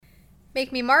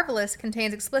Make Me Marvelous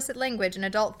contains explicit language and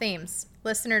adult themes.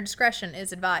 Listener discretion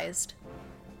is advised.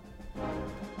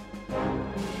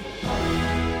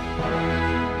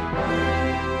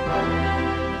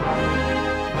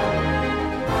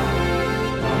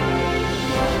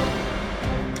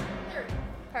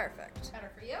 Perfect.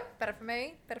 Better for you? Better for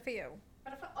me, better for you.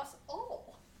 Better for us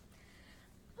all.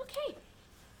 Okay.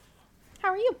 How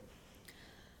are you?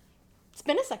 It's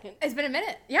been a second. It's been a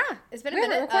minute. Yeah. It's been a we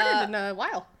haven't minute. recorded in a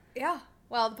while. Yeah.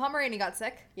 Well, the Pomeranian got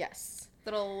sick. Yes.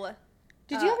 Little...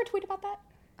 Did you ever tweet about that?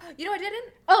 You know, I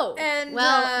didn't. Oh. And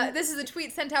well, this is a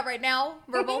tweet sent out right now.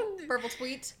 Verbal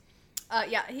tweet.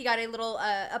 Yeah, he got a little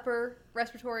upper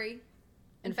respiratory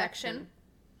infection.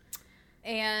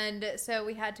 And so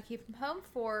we had to keep him home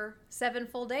for 7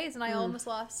 full days, and I almost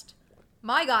lost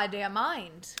my goddamn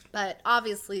mind. But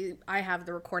obviously, I have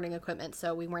the recording equipment,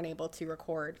 so we weren't able to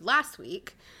record last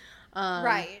week.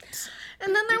 Right.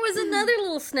 And then there was another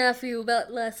little snafu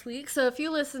about last week. So if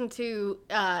you listen to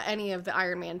any of the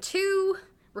Iron Man 2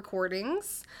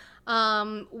 recordings,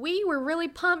 we were really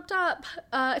pumped up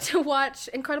to watch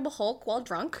Incredible Hulk while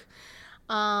drunk.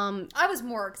 I was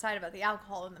more excited about the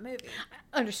alcohol in the movie.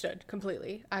 Understood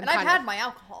completely. I've had my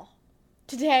alcohol.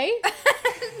 Today?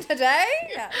 Today?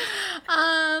 Yeah.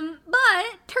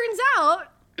 But turns out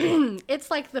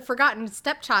it's like the forgotten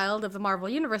stepchild of the Marvel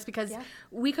Universe because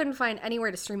we couldn't find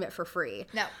anywhere to stream it for free.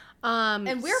 No.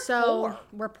 And we're poor.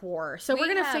 We're poor. So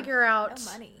we're going to figure out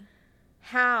no money.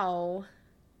 how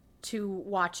to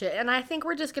watch it. And I think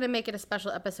we're just going to make it a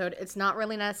special episode. It's not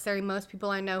really necessary. Most people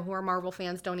I know who are Marvel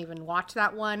fans don't even watch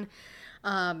that one.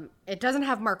 It doesn't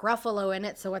have Mark Ruffalo in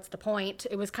it, so what's the point?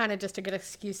 It was kind of just a good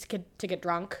excuse to get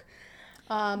drunk.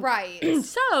 Right.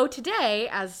 So today,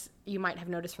 as you might have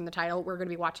noticed from the title, we're going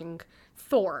to be watching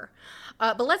Thor.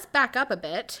 But let's back up a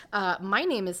bit. My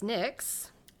name is Nyx.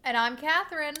 And I'm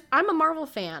Catherine. I'm a Marvel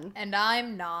fan. And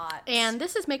I'm not. And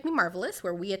this is Make Me Marvelous,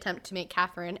 where we attempt to make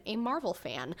Catherine a Marvel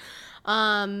fan.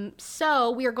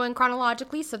 So we are going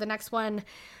chronologically. So the next one,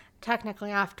 technically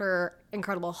after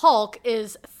Incredible Hulk,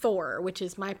 is Thor, which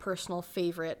is my personal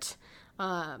favorite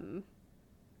Avenger.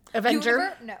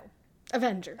 No.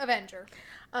 Avenger.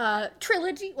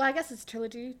 Trilogy. Well, I guess it's a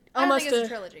trilogy. I don't think it's a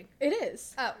trilogy. It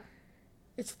is. Oh.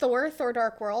 It's Thor, Thor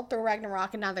Dark World, Thor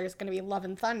Ragnarok, and now there's going to be Love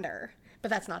and Thunder. But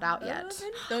that's not out yet.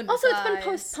 Also, it's been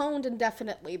postponed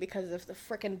indefinitely because of the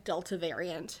frickin' Delta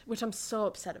variant, which I'm so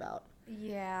upset about.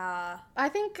 Yeah. I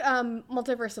think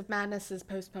Multiverse of Madness is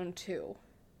postponed too.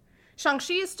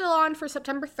 Shang-Chi is still on for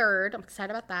September 3rd. I'm excited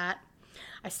about that.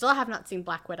 I still have not seen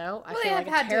Black Widow. I feel like a terrible fan.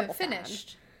 They have had to have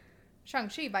finished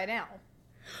Shang-Chi by now.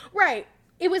 Right.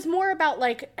 It was more about,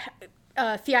 like,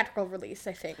 theatrical release,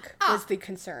 I think, was the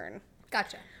concern.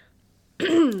 Gotcha.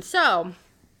 So,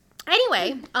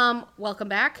 anyway, welcome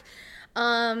back.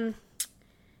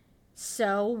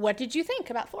 So, what did you think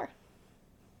about Thor?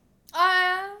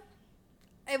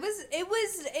 It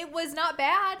was not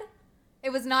bad.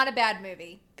 It was not a bad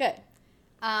movie. Good.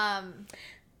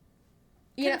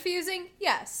 Confusing?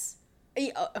 Yes.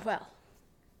 Well.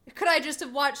 Could I just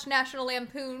have watched National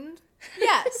Lampoon?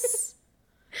 Yes.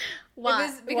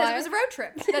 Why? It was a road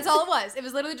trip. That's all it was. It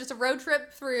was literally just a road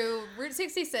trip through Route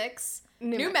 66,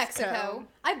 New Mexico.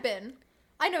 I've been.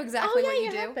 I know exactly what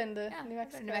you do. Have been to New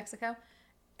Mexico. New Mexico.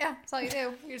 Yeah, that's all you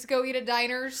do. You just go eat at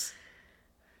diners,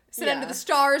 sit under the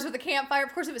stars with a campfire.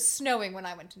 Of course, it was snowing when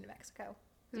I went to New Mexico.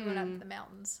 We went up to the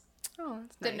mountains. Oh,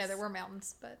 that's Didn't know nice. there were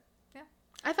mountains, but yeah.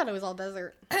 I thought it was all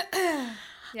desert.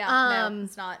 Yeah, no,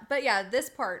 it's not. But yeah, this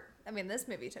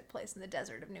movie took place in the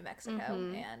desert of New Mexico.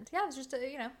 And yeah, it was just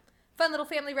a, fun little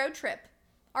family road trip.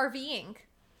 RVing.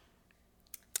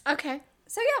 Okay.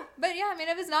 So yeah, but yeah,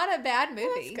 it was not a bad movie.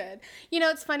 Well, that's good.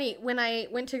 It's funny, when I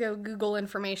went to go Google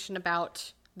information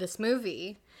about this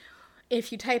movie,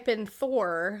 if you type in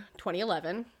Thor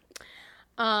 2011,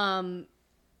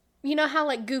 you know how,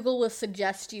 like, Google will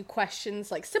suggest you questions,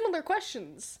 like, similar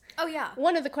questions? Oh, yeah.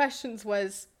 One of the questions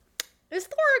was, is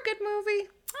Thor a good movie?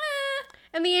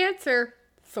 And the answer,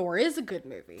 Thor is a good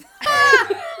movie.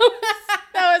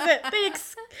 That was it.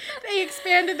 They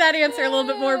expanded that answer a little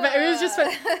bit more, but it was just fun.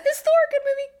 Is Thor a good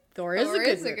movie? Thor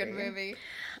is a good movie.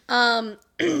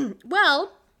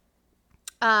 Well,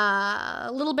 a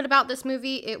little bit about this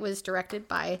movie. It was directed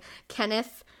by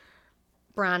Kenneth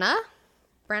Branagh.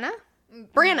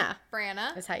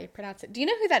 Branagh is how you pronounce it. Do you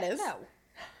know who that is? No.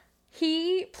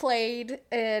 He played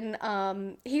in,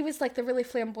 he was like the really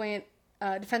flamboyant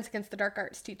Defense Against the Dark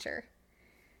Arts teacher.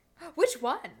 Which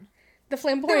one? The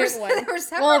flamboyant one. There were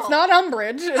several. Well, it's not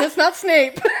Umbridge, and it's not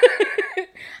Snape. I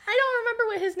don't remember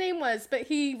what his name was, but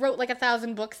he wrote like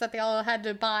 1,000 books that they all had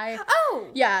to buy. Oh!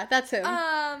 Yeah, that's him.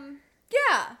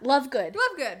 Yeah. Lovegood.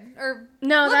 Lovegood. Or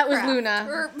No, that was Lovecraft. Luna.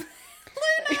 Or Luna.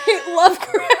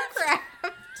 Lovecraft.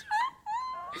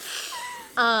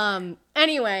 Lovecraft.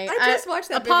 Anyway, I just watched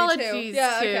that movie, too. apologies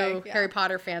Yeah, to okay, yeah. Harry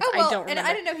Potter fans. Oh, well, I don't remember. and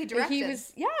I didn't know he directed. He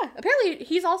was, apparently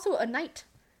he's also a knight.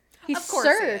 He's Of course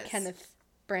Sir he is. Kenneth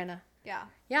Branagh. Yeah.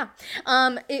 Yeah.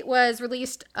 It was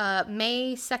released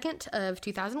May 2nd of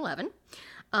 2011.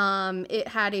 It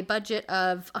had a budget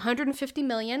of $150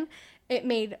 million. It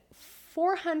made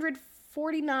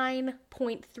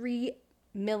 $449.3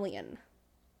 million.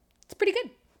 It's pretty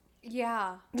good.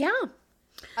 Yeah. Yeah.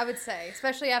 I would say,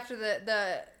 especially after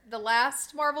the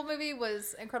last Marvel movie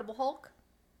was Incredible Hulk.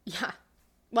 Yeah.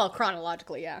 Well,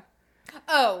 chronologically, yeah.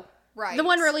 Oh, right. The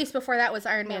one released before that was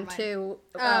Iron Man mind. 2,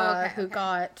 Okay, who okay.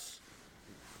 got...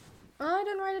 Oh, I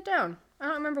didn't write it down. I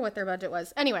don't remember what their budget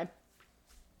was. Anyway.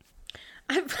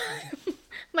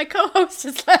 My co-host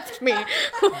has left me.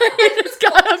 He just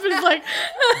got up and was like,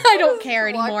 I don't care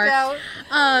anymore. Out.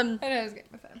 I Um, know I was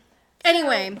getting my phone.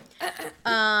 anyway,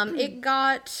 it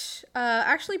got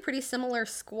actually pretty similar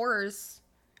scores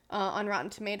on Rotten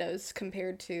Tomatoes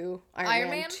compared to Iron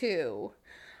Man 2.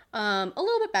 A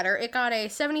little bit better. It got a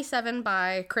 77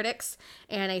 by critics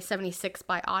and a 76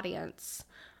 by audience.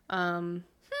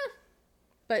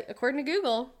 But according to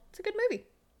Google, it's a good movie.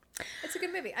 It's a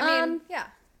good movie. I mean, yeah.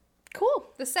 Cool.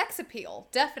 The sex appeal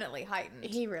definitely heightened.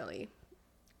 He really.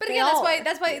 But they again, all are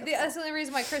that's the beautiful. only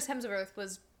reason why Chris Hemsworth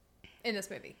was in this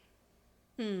movie.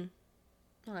 Well,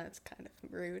 that's kind of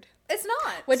rude. It's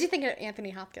not. What do you think of Anthony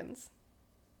Hopkins?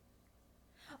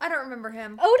 I don't remember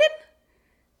him.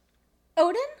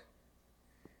 Odin?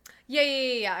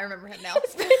 Yeah. I remember him now.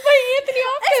 It's played by Anthony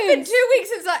Hopkins. It's been 2 weeks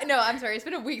since I'm sorry. It's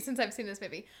been a week since I've seen this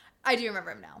movie. I do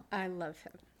remember him now. I love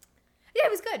him. Yeah, he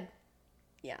was good.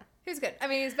 Yeah. He was good. I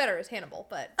mean, he's better as Hannibal,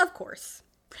 but Of course.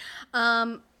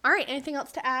 All right. Anything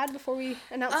else to add before we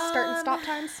announce start and stop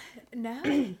times? no.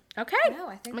 Okay. No,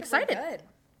 I think I'm that excited. we're good.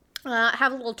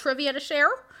 Have a little trivia to share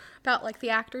about like the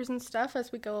actors and stuff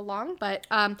as we go along. But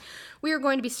we are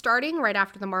going to be starting right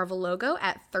after the Marvel logo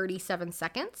at 37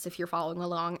 seconds if you're following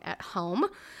along at home.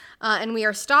 And we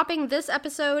are stopping this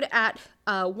episode at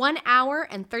 1 hour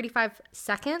and 35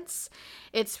 seconds.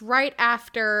 It's right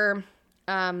after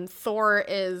Thor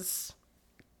is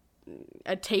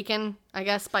taken, I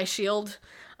guess, by S.H.I.E.L.D.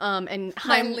 And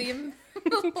By Liam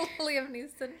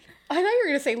Neeson. I thought you were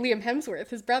going to say Liam Hemsworth,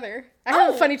 his brother. I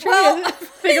have a funny trivia well,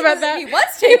 thing about that. He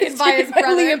was taken by his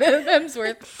brother. Liam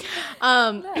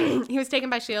Hemsworth. He was taken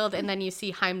by S.H.I.E.L.D., and then you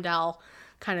see Heimdall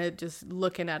kind of just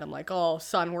looking at him like, oh,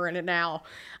 son, we're in it now.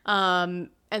 And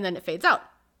then it fades out.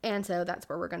 And so that's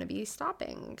where we're going to be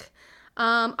stopping.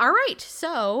 All right.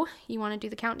 So you want to do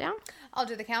the countdown? I'll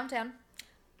do the countdown.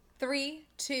 3,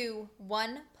 2,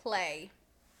 1, play.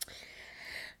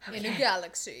 In a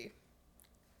galaxy.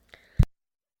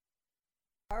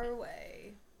 Far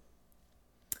away.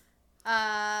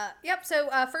 Yep, so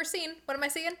first scene. What am I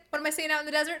seeing? What am I seeing out in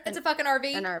the desert? It's a fucking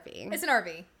RV. An RV. It's an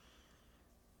RV.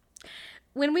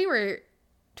 When we were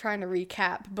trying to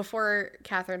recap, before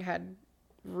Catherine had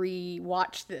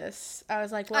rewatched this, I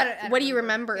was like, I don't what do you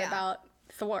remember. remember Yeah. about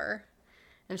Thor?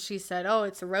 And she said, oh,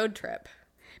 it's a road trip.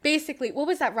 Basically, what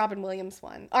was that Robin Williams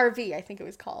one? RV, I think it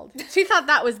was called. She thought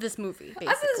that was this movie, basically.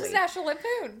 I thought this was National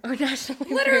Lampoon. Or National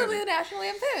Lampoon. Literally the National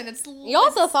Lampoon. It's You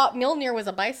also thought Mjolnir was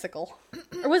a bicycle.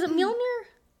 Or was it Mjolnir?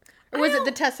 Or was it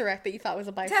the Tesseract that you thought was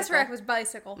a bicycle? Tesseract was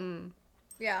bicycle.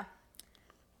 Yeah.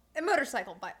 A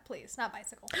motorcycle, please, not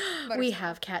bicycle. We Motorcycle.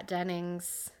 have Kat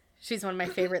Dennings. She's one of my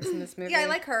favorites in this movie. Yeah, I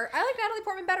like her. I like Natalie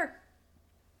Portman better.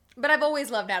 But I've always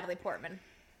loved Natalie Portman.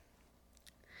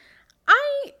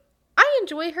 I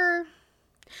enjoy her.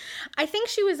 I think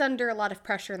she was under a lot of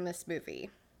pressure in this movie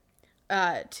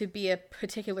to be a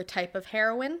particular type of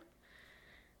heroine.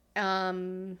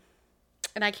 And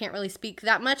I can't really speak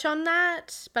that much on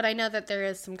that, but I know that there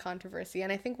is some controversy,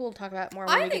 and I think we'll talk about it more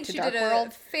when we get to Dark she did World.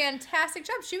 a fantastic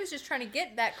job. She was just trying to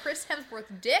get that Chris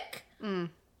Hemsworth dick, and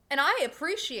I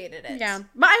appreciated it. Yeah,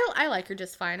 but I like her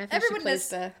just fine. I think Everyone she plays does-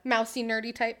 the mousy,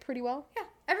 nerdy type pretty well. Yeah,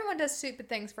 everyone does stupid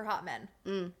things for hot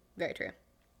men. Very true.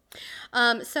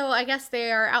 So I guess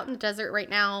they are out in the desert right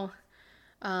now,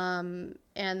 and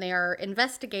they are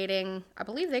investigating, I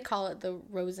believe they call it the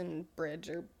Rosen Bridge,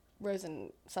 or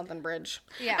Rosen something bridge.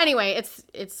 Yeah. Anyway,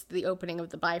 it's the opening of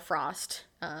the Bifrost,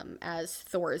 as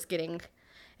Thor is getting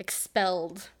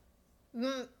expelled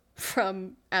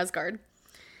from Asgard.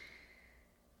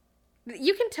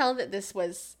 You can tell that this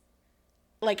was,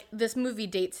 like, this movie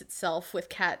dates itself with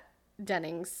Kat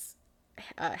Dennings'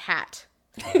 hat.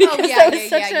 Oh, yeah,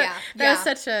 yeah. That was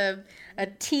such a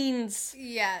teens,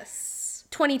 Yes.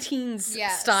 20 teens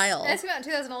Yes. style. Did this come out in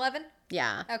 2011?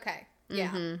 Yeah. Okay.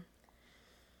 Yeah.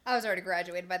 I was already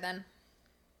graduated by then.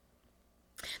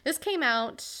 This came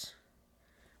out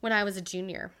when I was a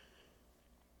junior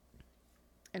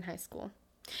in high school.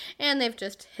 And they've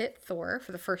just hit Thor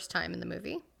for the first time in the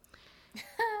movie.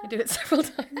 They do it several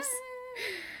times.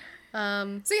 So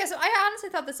I honestly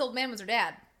thought this old man was her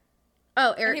dad.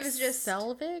 Oh, Eric he was just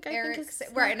Selvig, I think is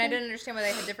right, and I didn't understand why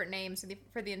they had different names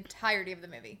for the entirety of the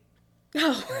movie.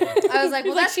 Oh. I was like,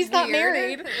 well, that's she's weird. not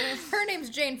married. Her name's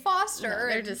Jane Foster,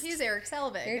 No, and he's Eric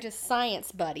Selvig. They're just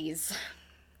science buddies.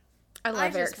 I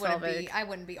love Eric Selvig. I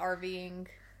wouldn't be RVing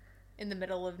in the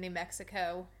middle of New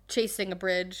Mexico. Chasing a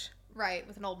bridge. Right,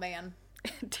 with an old man.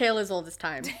 Tale as old as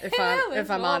time,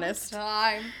 if I'm honest.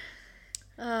 Time.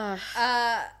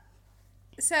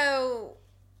 So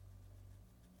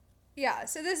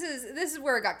this is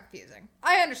where it got confusing.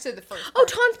 I understood the first part. Oh,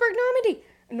 Tonsberg,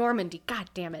 Normandy. God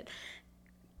damn it.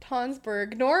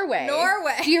 Tonsberg, Norway.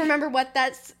 Do you remember what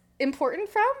that's important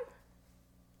from?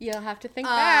 You'll have to think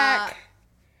back.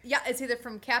 Yeah, it's either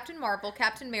from Captain Marvel,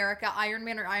 Captain America, Iron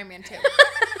Man, or Iron Man 2.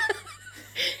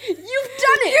 You've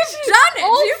done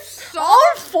it.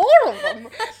 All 4 of them.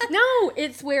 No,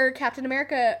 it's where Captain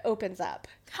America opens up.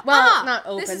 Well, not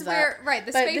opens this is up. Where, right,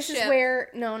 the but spaceship. This is where,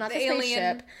 no, not the alien.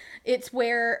 spaceship. It's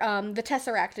where the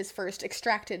Tesseract is first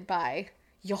extracted by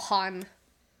Johann.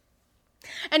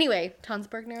 Anyway,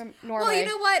 Tonsberg, Norway. Well, you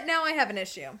know what? Now I have an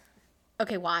issue.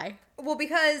 Okay, why? Well,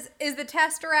 because is the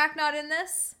Tesseract not in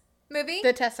this movie?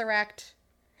 The Tesseract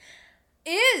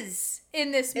is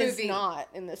in this movie. Is not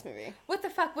in this movie. What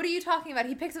the fuck? What are you talking about?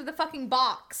 He picks up the fucking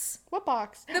box. What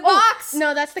box? The box.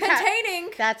 No, that's the containing.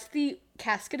 That's the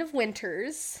Casket of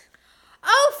Winters.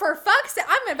 Oh, for fuck's sake!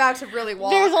 I'm about to really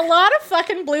walk. There's a lot of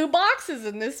fucking blue boxes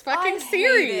in this fucking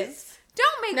series.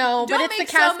 But it's the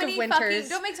Casket of Winters.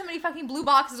 Don't make so many fucking blue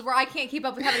boxes where I can't keep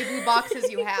up with how many blue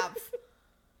boxes you have.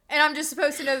 And I'm just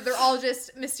supposed to know that they're all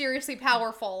just mysteriously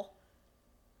powerful.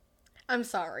 I'm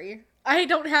sorry. I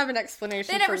don't have an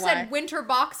explanation. They never for why. said winter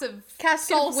box of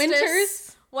Casket of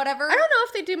Winters. Whatever. I don't know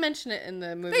if they do mention it in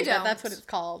the movie. They don't. But that's what it's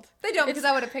called. They don't because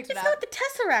I would have picked it up. It's not the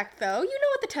Tesseract though. You know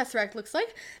what the Tesseract looks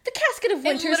like. The Casket of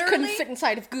Winters couldn't fit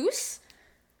inside of Goose.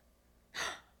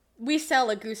 We sell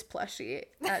a Goose plushie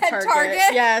at Target.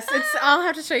 Yes, I'll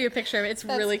have to show you a picture of it. It's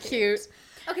really cute.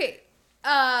 Okay.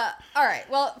 All right.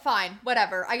 Well, fine.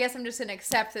 Whatever. I guess I'm just gonna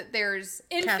accept that there's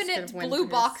infinite blue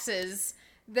boxes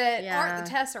that aren't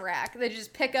the Tesseract. They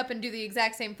just pick up and do the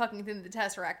exact same fucking thing that the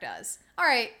Tesseract does. All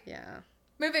right. Yeah.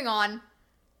 Moving on.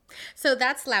 So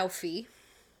that's Laufey.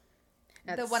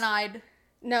 The one-eyed.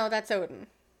 No, that's Odin.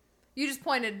 You just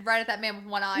pointed right at that man with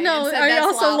one eye. No, and said, I that's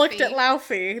also Laufey. looked at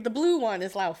Laufey. The blue one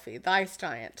is Laufey, the ice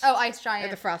giant. Oh, ice giant. Or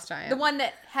the frost giant. The one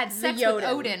that had sex with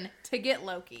Odin to get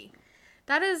Loki.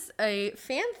 That is a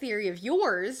fan theory of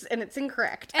yours, and it's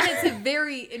incorrect. And it's a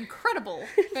very incredible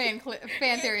fan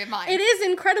theory of mine. It is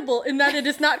incredible in that it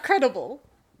is not credible.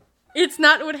 It's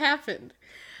not what happened.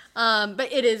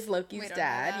 But it is Loki's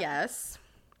dad, yes.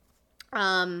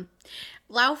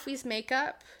 Laufey's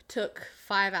makeup took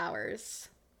 5 hours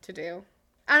to do.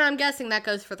 And I'm guessing that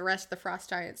goes for the rest of the frost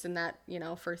giants in that,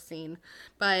 first scene.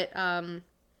 But,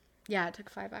 yeah, it took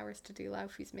 5 hours to do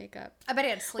Laufey's makeup. I bet he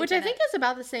had to sleep Which I think is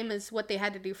about the same as what they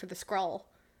had to do for the Skrull.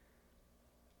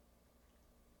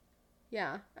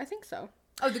 Yeah, I think so.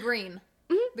 Oh, the green.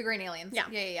 Mm-hmm. The green aliens.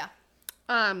 Yeah.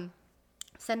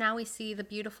 So now we see the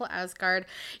beautiful Asgard.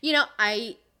 One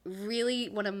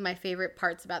of my favorite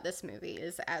parts about this movie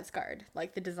is Asgard.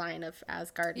 Like the design of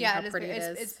Asgard and how pretty it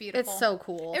is. It's beautiful. It's so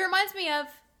cool. It reminds me of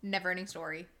Neverending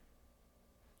Story.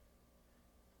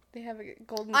 They have a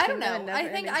golden I don't kingdom know.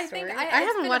 and I think I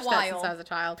haven't watched that since I was a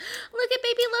child. Look at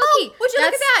baby Loki. Oh, would you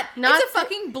look at that? It's a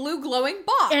fucking blue glowing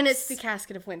box. And it's the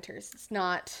Casket of Winters. It's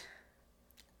not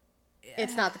the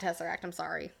Tesseract. I'm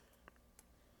sorry.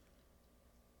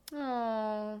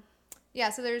 Oh.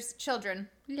 Yeah, so there's children.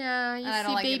 Yeah, you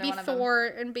see baby Thor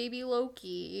and baby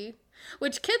Loki.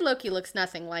 Which Kid Loki looks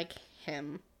nothing like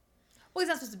him. Well, he's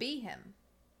not supposed to be him.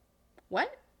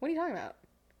 What? What are you talking about?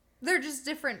 They're just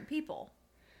different people.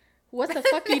 What the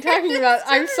fuck are you talking about?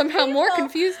 I'm somehow more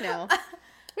confused now. What are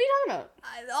you talking about?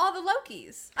 All the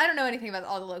Lokis. I don't know anything about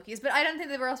all the Lokis, but I don't think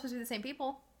they were all supposed to be the same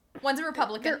people. One's a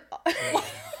Republican.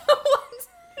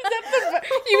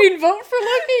 You mean vote for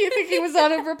Loki? You think he was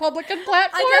on a Republican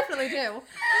platform? I definitely do.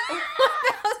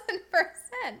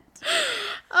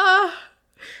 1000%.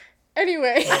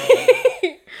 Anyway.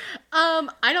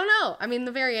 I don't know. I mean,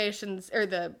 the variations, or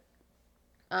the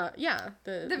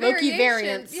Loki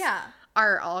variants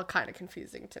are all kind of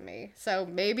confusing to me. So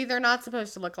maybe they're not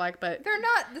supposed to look like, but... They're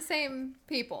not the same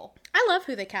people. I love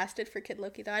who they casted for Kid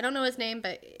Loki, though. I don't know his name,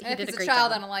 but he did a great job. If it's a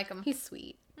child, I don't like him. He's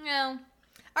sweet. No.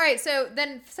 All right, so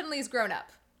then suddenly he's grown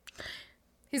up.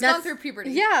 He's gone through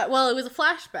puberty. Yeah, well, it was a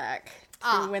flashback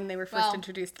to when they were first well.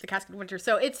 introduced to the Casket of Winter.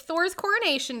 So it's Thor's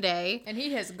coronation day. And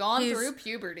he has gone through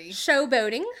puberty.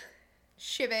 Showboating.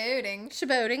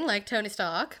 Showboating, like Tony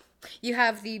Stark. You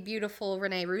have the beautiful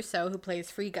Renee Russo who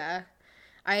plays Frigga.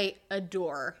 I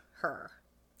adore her.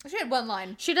 She had one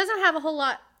line. She doesn't have a whole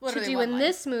lot Literally to do one in line.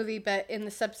 this movie, but in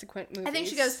the subsequent movies. I think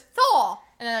she goes, Thor!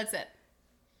 And then that's it.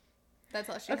 That's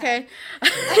all she Okay.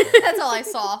 had. That's all I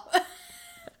saw.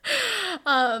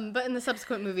 But in the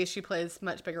subsequent movies, she plays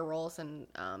much bigger roles, and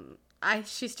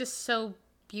she's just so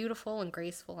beautiful and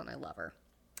graceful, and I love her.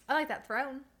 I like that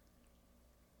throne.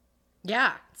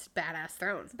 Yeah, it's a badass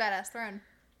throne. It's a badass throne.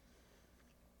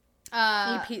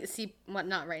 You see, well,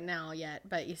 not right now yet,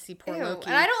 but you see poor Loki.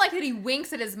 And I don't like that he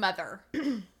winks at his mother. Have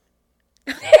you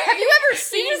ever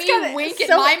seen me wink at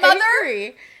my mother?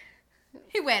 Angry.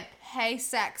 He went, "Hey,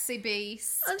 sexy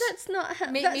beast. Oh, that's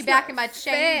not. Meet that's me back not in my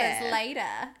fair. chambers later."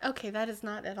 Okay, that is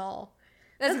not at all.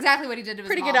 That's exactly what he did to his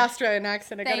Pretty mom. good Australian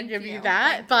accent. I gotta Thank give you. you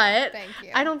that, Thank but you. Thank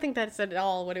you. I don't think that's at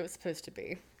all what it was supposed to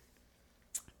be.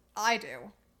 I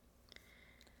do.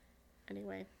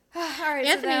 Anyway, All right,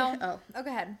 Anthony. so now... Oh, go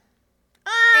ahead.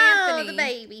 Oh, Anthony. the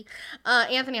baby.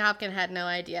 Anthony Hopkins had no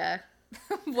idea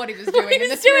What he was doing what he in was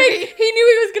this doing. movie. He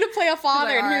knew he was gonna play a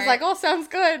father, He's like, and he was "Alright." like, "Oh, sounds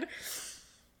good."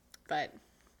 But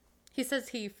he says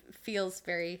he feels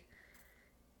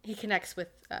he connects with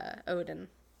Odin.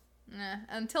 Nah,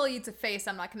 until he eats a face,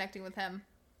 I'm not connecting with him.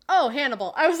 Oh,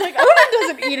 Hannibal. I was like, Odin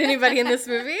doesn't eat anybody in this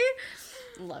movie.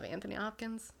 Love Anthony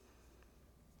Hopkins.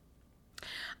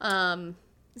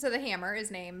 So the hammer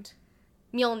is named...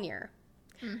 Mjolnir.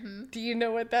 Mm-hmm. Do you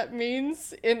know what that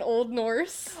means in Old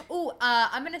Norse? Oh,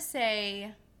 I'm gonna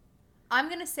say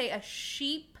a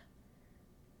sheep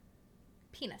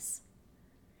penis.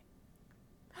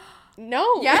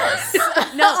 No. Yes.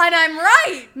 No, and I'm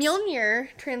right. Mjolnir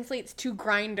translates to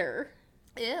grinder,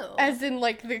 Ew. as in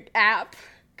like the app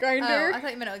grinder. Oh, I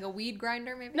thought you meant like a weed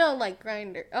grinder, maybe. No, like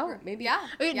grinder. Oh, maybe. Yeah,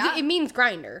 It, yeah. it means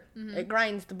grinder. It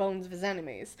grinds the bones of his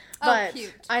enemies. Oh, But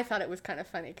cute. I thought it was kind of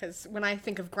funny because when I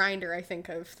think of grinder, I think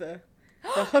of the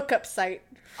hookup site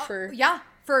for. Yeah,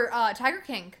 for Tiger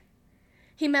King.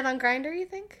 He met on Grinder, you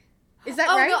think? Is that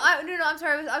Oh right? no, I'm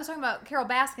sorry. I was talking about Carol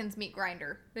Baskin's meat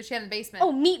grinder that she had in the basement.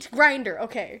 Oh, meat grinder.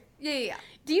 Okay. Yeah.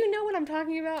 Do you know what I'm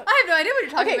talking about? I have no idea what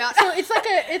you're talking about. So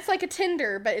it's like a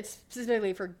Tinder, but it's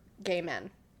specifically for gay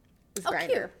men. It's Oh, Grindr.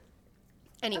 cute.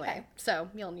 Anyway, Okay. so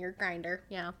Mjolnir Grinder,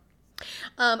 yeah.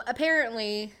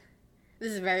 Apparently,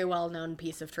 this is a very well-known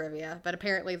piece of trivia, but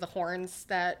apparently the horns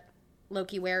that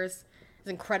Loki wears is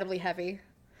incredibly heavy,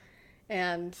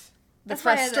 and the That's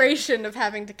why I had frustration of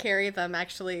having to carry them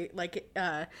actually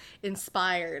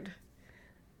inspired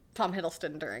Tom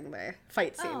Hiddleston during the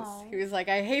fight scenes. Oh. He was like,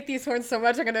 "I hate these horns so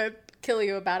much, I'm gonna kill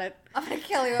you about it." I'm gonna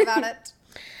kill you about it.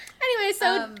 Anyway,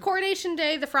 so Coronation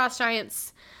Day, the Frost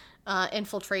Giants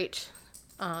infiltrate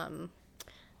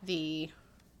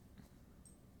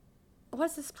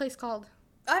what's this place called?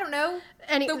 I don't know.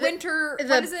 The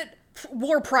What is it?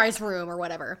 War Prize Room or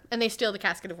whatever, and they steal the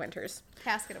Casket of Winters.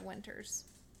 Casket of Winters.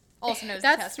 Also known as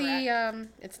That's the Tesseract.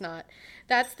 it's not.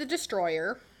 That's the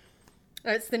Destroyer.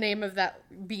 That's the name of that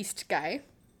beast guy.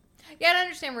 Yeah, I don't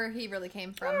understand where he really came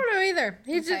I from. don't know either.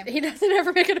 He Okay. he doesn't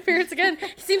ever make an appearance again.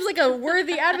 He seems like a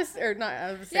worthy adversary, or not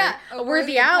adversary, Yeah, a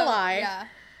worthy ally. Yeah.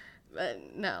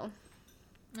 But no,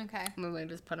 Okay. I'm gonna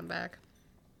just put him back.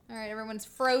 All right. Everyone's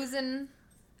frozen,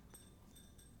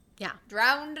 Yeah.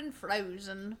 drowned, and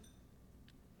frozen.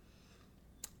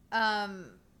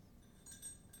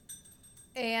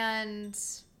 And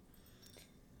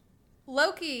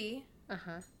Loki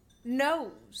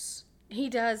knows. He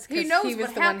does. He knows he was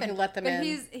what the happened. one who let them but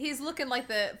in. he's looking like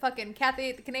the fucking Kathy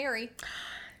ate the canary.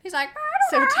 He's like,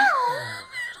 So I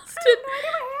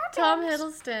Tom don't know.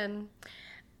 Hiddleston.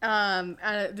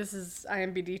 This is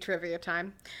IMDb trivia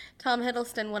time. Tom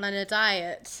Hiddleston went on a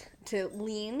diet to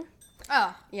lean.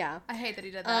 Oh, Yeah. I hate that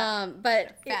he did that.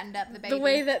 But Fattened up the baby. the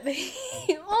way that they,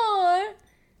 oh,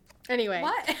 anyway,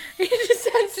 What? He just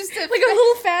sounds Just like a a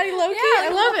little fatty Loki. Yeah, I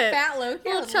like a love little it. fat Loki.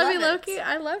 I Little chubby love it. Loki.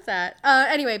 I love that.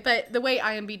 Anyway, but the way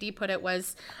IMDb put it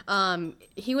was,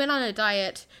 he went on a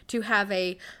diet to have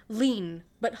a lean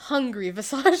but hungry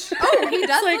visage. Oh, he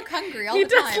does It's look hungry all he the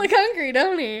does time. look hungry,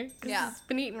 don't he? 'Cause Yeah. he's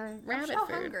been eating rabbit so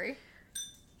food. hungry.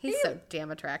 He's so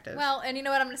damn attractive. Well, and you know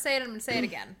what? I'm going to say it. I'm going to say it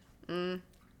again.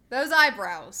 Those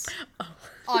eyebrows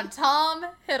on Tom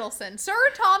Hiddleston. Sir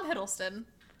Tom Hiddleston.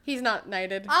 He's not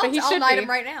knighted, I'll but he should knight be. him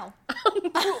right now.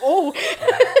 Oh.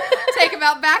 Take him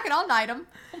out back and I'll knight him.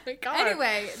 Oh my god.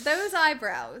 Anyway, those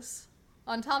eyebrows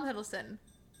on Tom Hiddleston.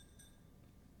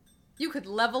 You could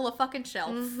level a fucking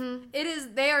shelf.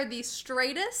 Mm-hmm. They are the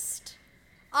straightest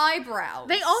eyebrows.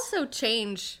 They also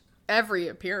change every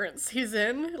appearance he's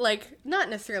in. Like, not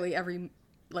necessarily every,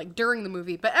 like, during the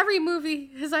movie, but every movie,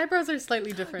 his eyebrows are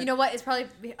slightly different. You know what? It's probably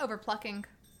overplucking.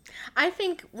 I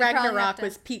think Ragnarok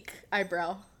was peak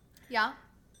eyebrow. Yeah?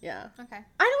 Yeah. Okay.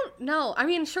 I don't know. I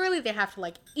mean, surely they have to,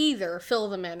 like, either fill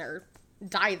them in or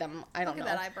dye them. I don't know.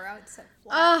 Look at that eyebrow. It's so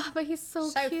flat. But he's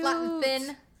so cute. Flat and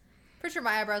thin. Pretty sure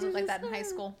my eyebrows looked like that in high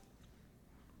school.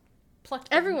 Plucked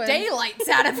Everyone. daylights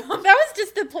out of them. That was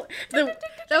just that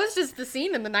was just the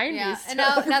scene in the 90s. Yeah, and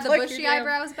now the bushy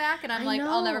eyebrows back, and I'm like,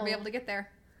 I'll never be know. able to get there.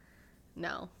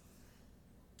 No.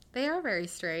 They are very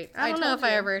straight. I don't told know if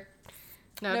I you. ever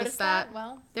noticed that.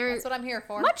 Well, They're that's what I'm here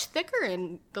for. much thicker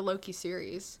in the Loki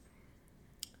series.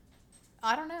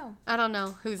 I don't know. I don't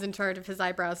know who's in charge of his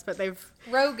eyebrows, but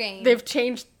Rogaine. they've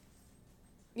changed.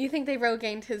 You think they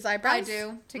Rogained his eyebrows? I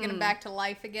do, to get him back to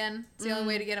life again. It's the only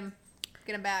way to get him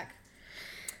back.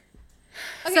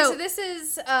 Okay, so this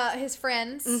is his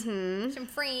friends. Mm-hmm. Some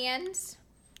friends.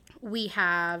 We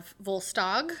have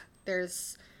Volstagg.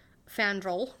 There's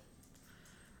Fandral.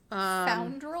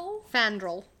 Foundrel?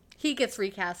 Fandral. He gets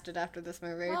recasted after this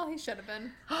movie. Well, he should have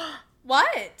been. What?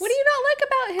 What do you not like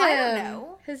about him? I don't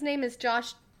know. His name is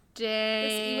Josh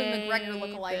David. Ewan McGregor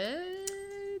look-alike.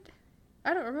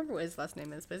 I don't remember what his last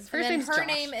name is, but his And first then name's her Josh.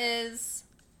 name is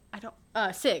I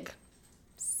don't. Sig.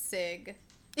 Sig.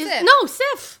 Sif. No,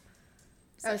 Sif.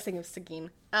 I was thinking of Sigyn.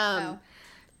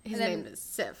 His And then- name is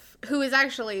Sif, who is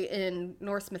actually in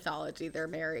Norse mythology. They're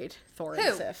married, Thor and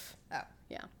Who? Sif. Oh.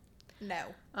 Yeah. No.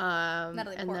 And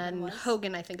Natalie Portman then was.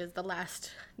 Hogan, I think, is the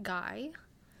last guy.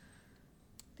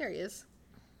 There he is.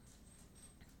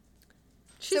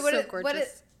 She's what so it- gorgeous. what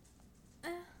it-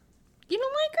 You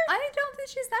don't like her? I don't think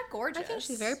she's that gorgeous. I think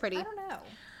she's very pretty. I don't know.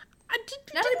 Natalie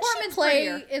Natalie Portman's Portman's play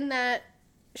prettier. in that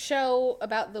show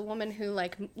about the woman who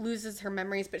like loses her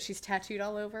memories, but she's tattooed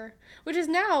all over. Which is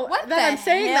now What that the I'm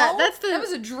saying hell? that That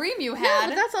was a dream you no, had.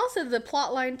 but that's also the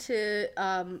plot line to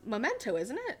Memento,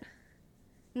 isn't it?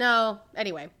 No.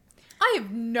 Anyway, I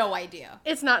have no idea.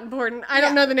 it's not important. I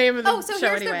don't know the name of the Oh, so show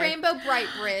here's anyway. the Rainbow Bright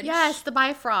Bridge. Yes, the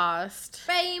Bifrost.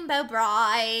 Rainbow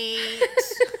Bright.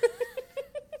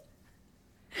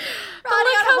 But Riding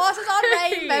look on how horses on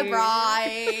pretty. Rainbow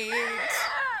Bright.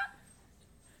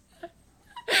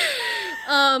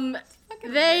 They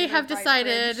Rainbow have Bright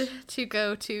decided Bridge. to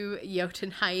go to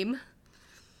Jotunheim.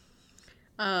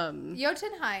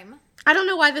 Jotunheim. I don't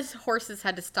know why the horses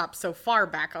had to stop so far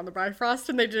back on the Bifrost,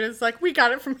 and they just like, we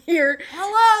got it from here.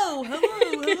 Hello.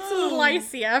 It gets a little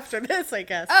icy after this, I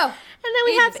guess. Oh. And then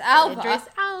we Idris have Elba. Idris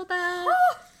Elba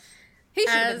He should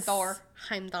have been as Thor.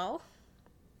 Heimdall.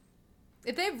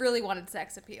 If they really wanted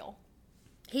sex appeal.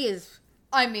 He is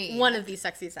I mean. one of the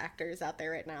sexiest actors out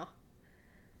there right now.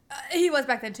 He was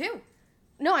back then too.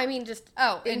 No, I mean just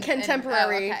in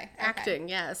contemporary okay. acting,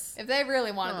 yes. If they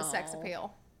really wanted the sex Aw.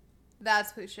 appeal,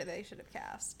 that's who they should have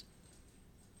cast.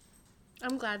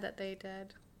 I'm glad that they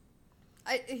did.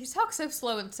 He talks so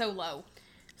slow and so low.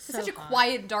 It's So such a hot.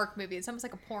 quiet, dark movie. It's almost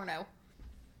like a porno.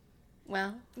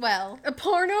 Well, Well, a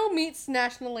porno meets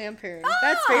National Lampoon.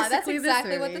 That's basically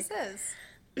exactly this what movie.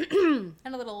 this is.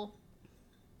 And a little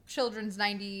children's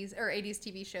 90s or 80s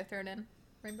TV show thrown in.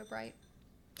 Rainbow Bright.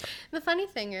 The funny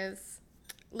thing is,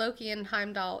 Loki and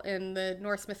Heimdall in the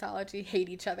Norse mythology hate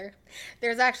each other.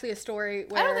 There's actually a story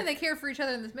where... I don't think they care for each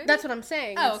other in this movie. That's what I'm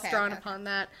saying. Oh, It's okay, drawn okay. upon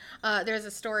that. There's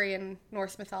a story in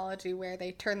Norse mythology where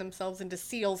they turn themselves into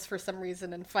seals for some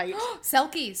reason and fight.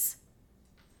 Selkies.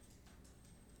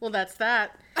 Well, that's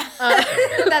that.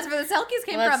 That's where the Selkies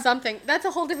came Well, that's from. something. That's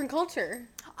a whole different culture.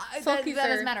 That Selkies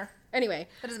doesn't are- matter. Anyway.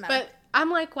 That doesn't matter. But I'm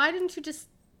like, why didn't you just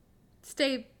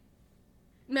stay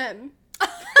men?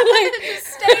 Just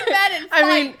stay in bed and fight.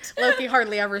 I mean, Loki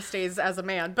hardly ever stays as a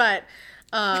man, but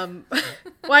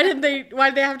why did they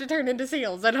have to turn into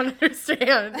seals? I don't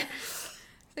understand.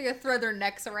 They gotta throw their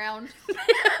necks around. They're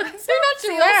not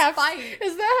Seals giraffes. fight.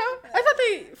 Is that how? I thought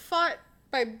they fought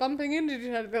by bumping into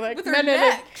each other. They're like With their men in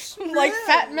necks. a, like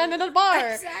fat men in a bar.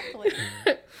 Exactly.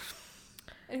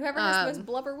 And whoever has the most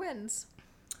blubber wins.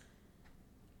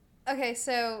 Okay,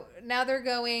 so now they're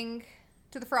going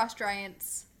to the Frost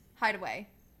Giants hideaway.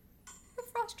 The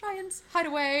Frost Giants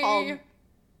hideaway.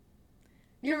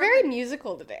 You're very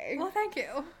musical today. Well, thank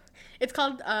you. It's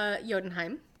called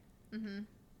Jotunheim. Mm-hmm.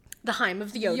 The Heim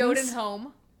of the Jotun.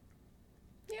 Jotunhome.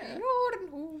 Yeah.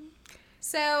 Jotunhome.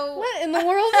 So What in the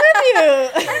world with you?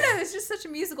 I don't know. It's just such a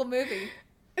musical movie.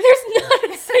 There's not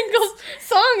a single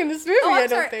song in this movie. Oh, I I'm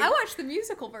don't sorry. think. I watched the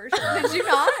musical version. Did you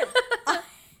not?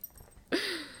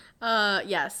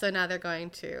 Yeah. So now they're going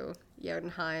to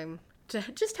Jotunheim to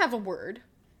just have a word,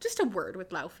 just a word with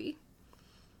Laufey.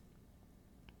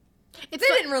 They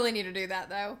didn't really need to do that,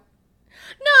 though.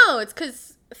 No, it's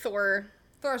because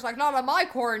Thor's like, not on my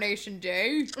coronation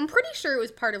day. I'm pretty sure it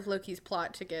was part of Loki's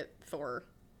plot to get Thor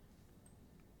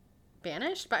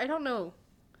banished, but I don't know.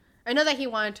 I know that he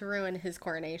wanted to ruin his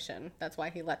coronation. That's why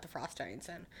he let the Frost Giants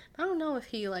in. I don't know if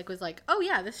he was like, oh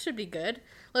yeah, this should be good.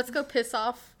 Let's go piss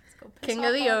off King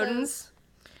of the Odins.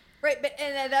 Right, but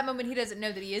and at that moment he doesn't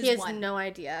know that he is one. He has no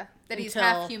idea. That he's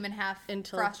half human, half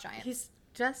Frost Giant. He's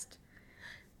just...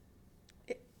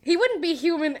 He wouldn't be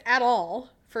human at all,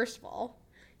 first of all.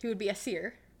 He would be a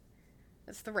seer.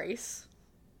 That's the race.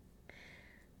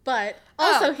 But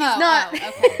also he's not...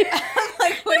 Okay. I'm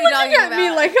like, what are you talking about? Me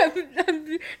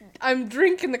like I'm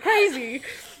drinking the crazy.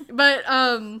 But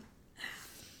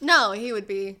no, he would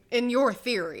be, in your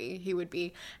theory, he would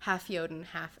be half Jotun,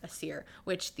 half Aesir,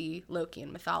 which the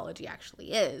Lokian mythology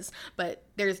actually is. But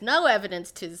there's no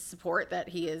evidence to support that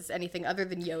he is anything other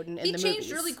than Jotun in the movies. He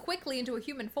changed really quickly into a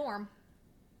human form.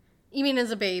 You mean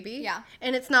as a baby? Yeah.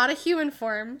 And it's not a human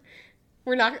form.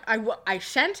 We're not... I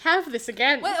shan't have this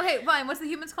again. Wait, okay, fine. What's the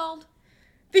humans called?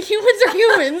 The humans are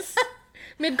humans.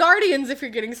 Midgardians, if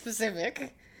you're getting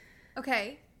specific.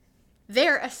 Okay.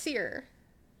 They're Aesir.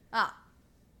 Ah.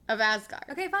 Of Asgard.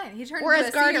 Okay, fine. He turned or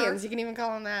into Asgardians. Aesir. You can even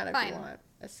call them that if you want.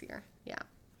 Aesir. Yeah.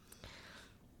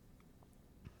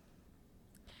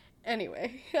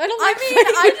 Anyway. I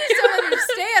just don't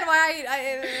understand why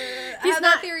how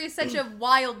that theory is such a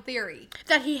wild theory.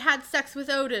 That he had sex with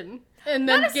Odin. And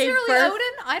then not gave necessarily birth.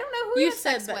 Odin. I don't know who he had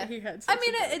sex with. He had sex I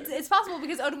mean, with it's possible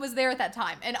because Odin was there at that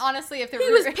time. And honestly, if there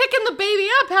he was picking the baby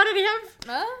up, how did he have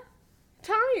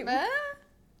time?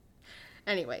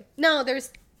 Anyway, no,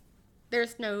 there's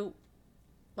no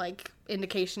like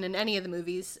indication in any of the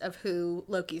movies of who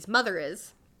Loki's mother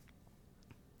is.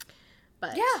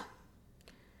 But yeah,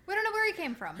 we don't know where he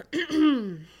came from.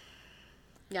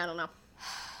 Yeah, I don't know.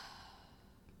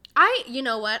 You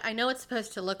know what? I know it's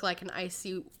supposed to look like an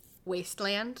icy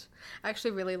wasteland. I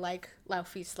actually really like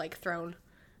Laufey's throne.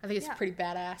 I think it's pretty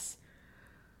badass.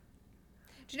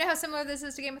 Do you know how similar this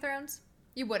is to Game of Thrones?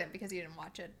 You wouldn't because you didn't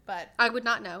watch it, but I would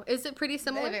not know. Is it pretty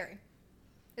similar? Very.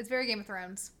 It's very Game of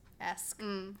Thrones-esque.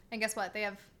 And guess what? They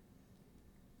have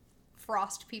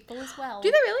frost people as well. Do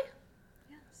they really?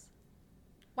 Yes.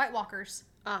 White Walkers.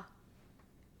 Ah.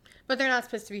 But they're not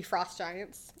supposed to be frost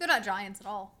giants. They're not giants at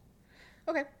all.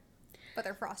 Okay. But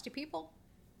they're frosty people.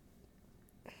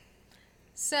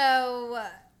 So,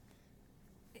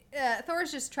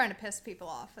 Thor's just trying to piss people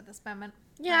off at this moment.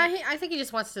 Yeah, right? I think he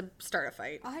just wants to start a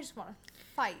fight. I just want to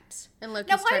fight. And Loki's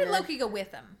now, why did Loki go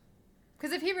with him?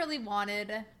 Because if he really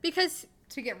wanted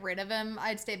to get rid of him,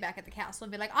 I'd stay back at the castle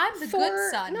and be like, I'm the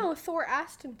good son. No, Thor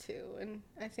asked him to, and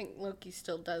I think Loki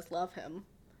still does love him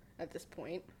at this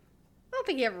point. I don't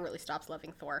think he ever really stops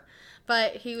loving Thor.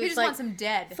 But he just wants him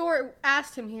dead. Thor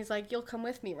asked him, he's like, you'll come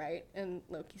with me, right? And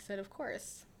Loki said, of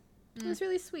course. It was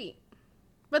really sweet.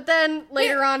 But then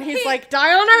later on, he's like,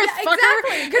 die on Earth,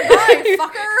 fucker! Exactly.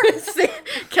 Goodbye,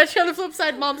 fucker! Catch you on the flip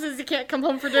side, Mom says you can't come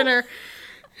home for dinner.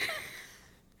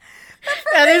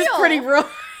 That is pretty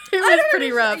rough. It was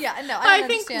pretty rough. Yeah, no, I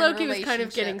think Loki was kind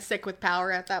of getting sick with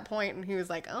power at that point, and he was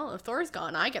like, oh, if Thor's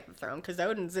gone, I get the throne, because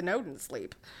Odin's in Odin's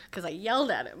sleep. Because I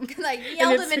yelled at him. Because I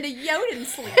yelled him into Jotun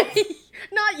sleep.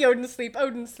 Not Jotun sleep,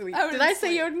 Odin sleep. Did I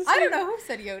say Jotun sleep? I don't know who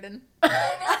said Jotun.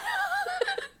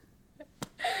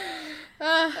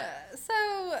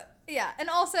 So, yeah. And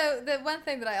also, the one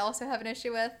thing that I also have an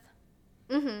issue with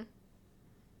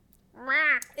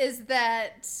is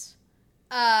that,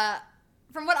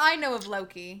 from what I know of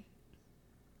Loki,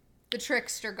 the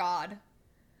trickster god.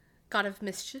 God of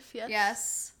mischief, yes.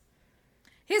 Yes.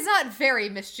 He's not very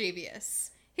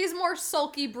mischievous. He's more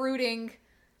sulky, brooding,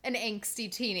 and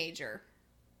angsty teenager.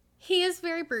 He is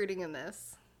very brooding in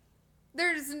this.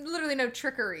 There's literally no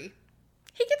trickery.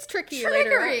 He gets tricky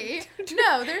later on.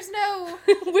 No, there's no...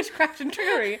 witchcraft and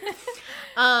trickery.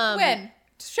 When?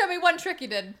 Show me one trick he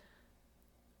did.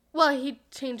 Well, he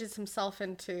changes himself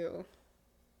into...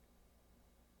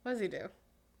 What does he do?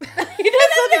 He doesn't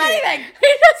do anything.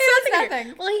 He does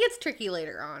nothing. Well, he gets tricky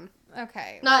later on.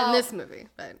 Okay. Not in this movie,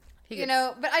 but he gets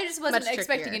but I just wasn't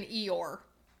expecting an Eeyore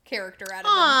character out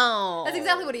of him. That's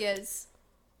exactly what he is.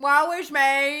 Woe is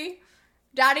me.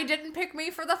 Daddy didn't pick me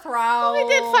for the throne. Well, we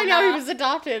did find out he was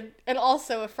adopted and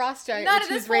also a frost giant, which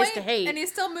he was raised to hate. And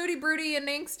he's still moody, broody, and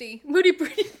angsty. Moody,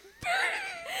 broody.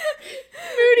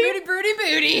 Moody, broody,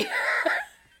 booty.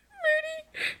 Moody,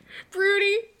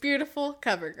 broody, beautiful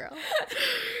cover girl.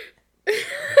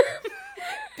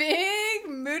 Big,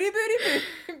 moody,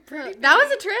 booty. That was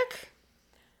a trick.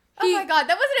 Oh my god,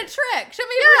 that wasn't a trick. Show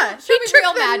me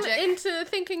real magic. Into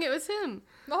thinking it was him.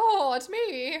 Oh, it's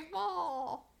me.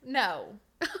 Oh. No.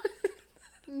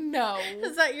 No.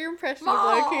 Is that your impression of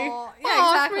Aw. Loki? Yeah,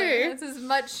 Aw, exactly. sweet. It's as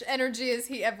much energy as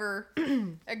he ever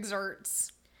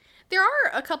exerts. There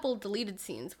are a couple deleted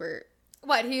scenes where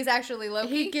What, he's actually Loki?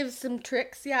 he gives some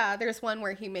tricks. Yeah, there's one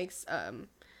where he makes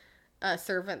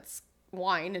servants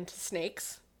wine into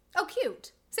snakes. Oh,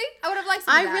 cute. See? I would have liked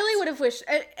some I of that. really would have wished...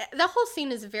 the whole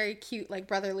scene is a very cute, like,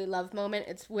 brotherly love moment.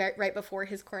 It's right before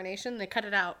his coronation. They cut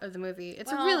it out of the movie.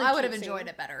 It's a really I would have cute enjoyed scene.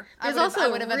 it better. There's I also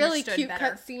would have a really understood cute better.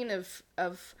 cut scene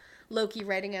of Loki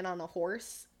riding in on a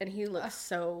horse, and he looks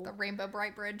so The Rainbow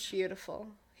Bright Bridge. beautiful.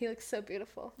 He looks so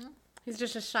beautiful. He's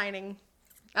just a shining...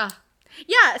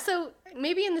 Yeah, so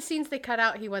maybe in the scenes they cut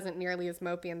out, he wasn't nearly as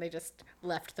mopey, and they just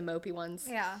left the mopey ones.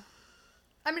 Yeah.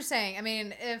 I'm just saying, I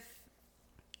mean, if...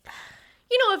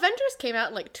 You know, Avengers came out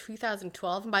in, like,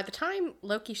 2012, and by the time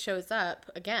Loki shows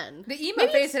up again... The emo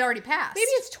phase had already passed. Maybe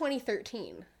it's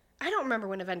 2013. I don't remember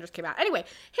when Avengers came out. Anyway,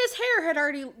 his hair had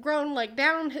already grown, like,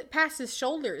 down past his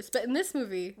shoulders, but in this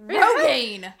movie...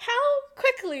 Rogaine! How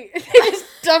quickly they just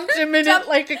dumped him in it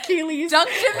like Achilles.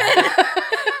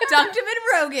 Dunked him in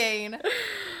Rogaine.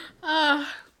 I'm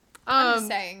just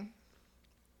saying.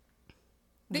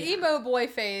 The emo boy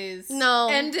phase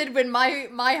ended when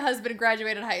my husband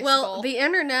graduated high school. Well, the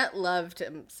internet loved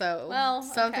him, so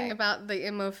something okay. about the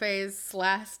emo phase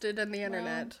lasted in the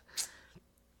internet.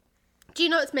 Do you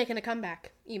know it's making a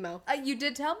comeback? Emo. You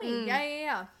did tell me.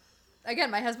 Yeah. Again,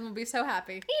 my husband will be so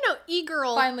happy. You know,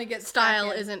 e-girl Finally gets style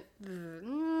back in. isn't...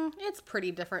 it's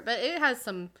pretty different, but it has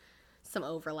some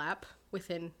overlap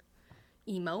within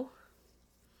emo.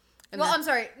 And Well, I'm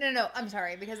sorry. No, I'm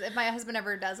sorry. Because if my husband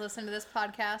ever does listen to this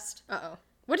podcast... Uh-oh.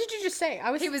 What did you just say?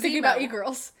 I was He was thinking emo. about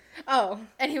e-girls. Oh.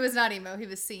 And he was not emo. He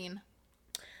was seen.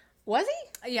 Was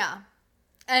he? Yeah.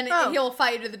 And he'll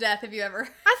fight you to the death if you ever I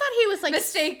thought he was like...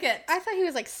 mistake it. I thought he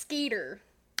was like skater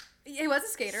He was a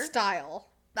skater. style.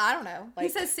 I don't know. He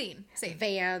Like says seen.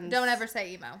 Vans. Don't ever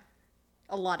say emo.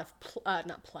 A lot of...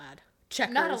 not plaid.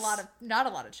 Checkers. Not a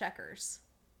lot of checkers.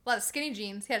 A lot of skinny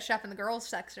jeans. He had a shop in the girls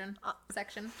section.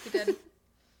 He did.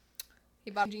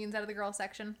 He bought jeans out of the girls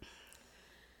section.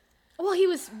 Well, he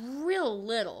was real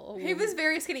little. He was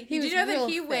very skinny. Did you know that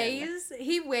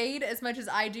he weighed as much as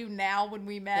I do now when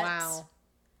we met? Wow.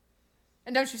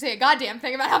 And don't you say a goddamn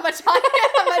thing about how much I've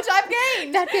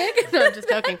gained. That big? No, I'm just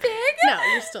joking. That big? No,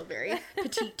 you're still very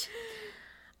petite.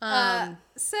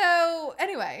 So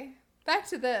anyway, back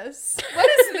to this. What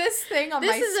is this thing on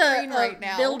my screen right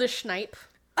now? Build-A-Schnipe.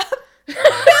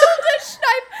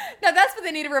 Build-A-Schnipe. Now that's what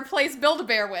they need to replace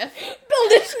Build-A-Bear with.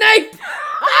 Build-A-Schnipe.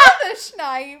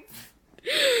 Build-A-Schnipe.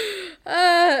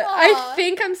 I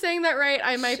think I'm saying that right.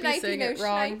 I might be saying it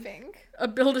wrong. Sniping. A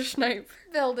Build-A-Schnipe.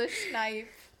 Build-A-Schnipe.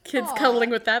 Kids Aw.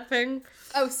 cuddling with that thing.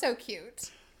 Oh, so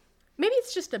cute. Maybe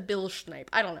it's just a Bill Schnipe.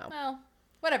 I don't know. Well,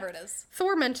 whatever it is.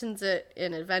 Thor mentions it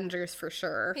in Avengers for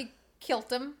sure. He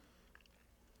killed him.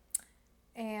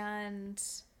 And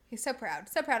he's so proud.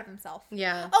 So proud of himself.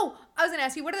 Yeah. Oh, I was going to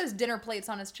ask you, what are those dinner plates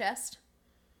on his chest?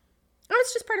 Oh,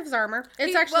 it's just part of his armor.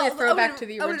 It's actually a throwback to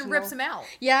the original. Odin rips him out.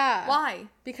 Yeah. Why?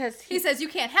 Because He says you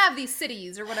can't have these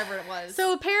cities or whatever it was.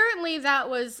 So apparently that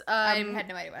was I had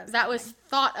no idea what that was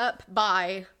thought up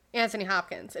by Anthony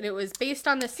Hopkins, and it was based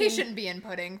on the scene. He shouldn't be in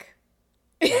pudding.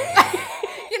 You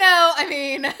know, I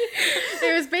mean,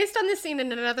 It was based on this scene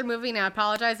in another movie, and I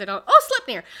apologize.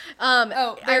 Sleipnir.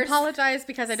 I apologize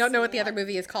because I don't know what the other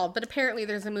movie is called, but apparently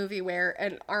there's a movie where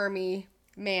an army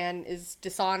man is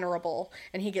dishonorable,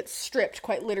 and he gets stripped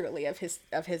quite literally of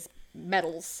his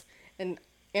medals. And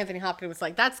Anthony Hopkins was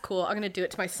like, "That's cool. I'm gonna do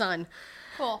it to my son."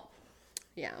 cool.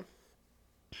 Yeah.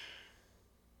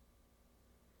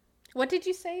 What did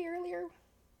you say earlier?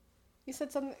 You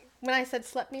said something when I said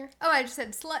Sleipnir? Oh, I just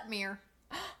said Slutmere.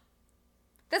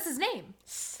 That's his name.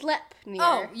 Sleipnir.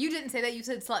 Oh, you didn't say that. You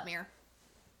said Slutmere.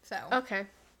 So. Okay.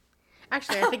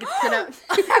 Actually, I think it's pronounced...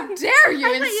 How dare you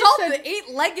I thought you insult said- the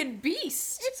eight-legged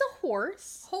beast? It's a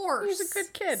horse. Horse. He's a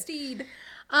good kid. Steed.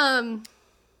 I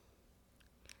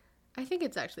think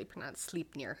it's actually pronounced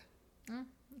Sleipnir.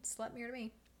 It's Slutmere to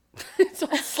me. It's all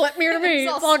Sleipnir to me.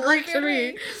 It's It's all all Greek Sleipnir to to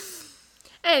me. me.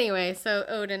 Anyway, so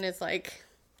Odin is like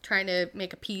trying to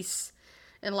make a peace,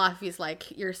 and Laufey's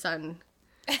like, "Your son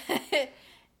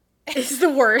is the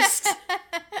worst.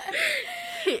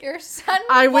 Your son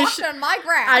I walked wish- on my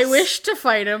grass. I wish to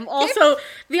fight him." Also,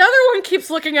 the other one keeps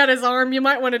looking at his arm. You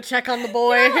might want to check on the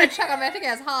boy. I want to check on him. I think he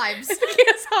has hives. He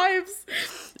has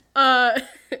hives.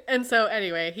 And so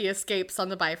anyway, he escapes on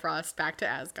the Bifrost back to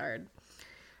Asgard.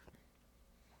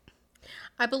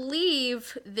 I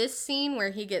believe this scene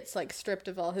where he gets like stripped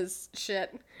of all his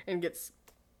shit and gets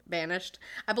banished.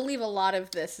 I believe a lot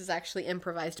of this is actually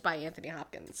improvised by Anthony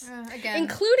Hopkins. Again.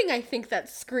 Including, I think, that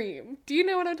scream. Do you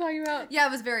know what I'm talking about? Yeah,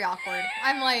 it was very awkward.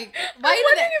 I'm like, why'd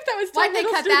they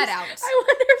cut that out? I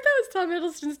wonder if that was Tom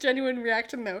Hiddleston's genuine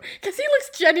reaction, though. Because he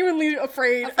looks genuinely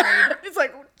afraid. It's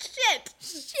like, shit.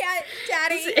 Shit,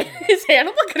 Daddy. Is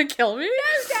Hannibal gonna kill me?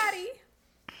 No, Daddy.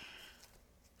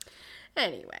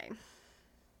 Anyway.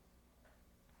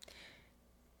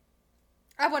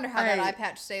 I wonder how that eye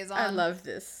patch stays on. I love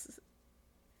this.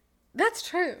 That's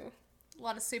true. A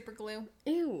lot of super glue.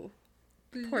 Ew.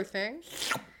 Poor thing.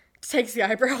 Takes the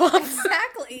eyebrow off.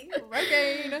 Exactly.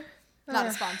 Rogaine. Not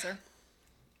a sponsor.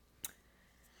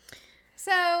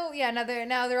 So, yeah, now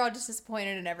they're all just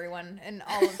disappointed in everyone and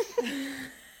all of...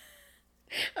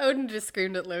 Odin just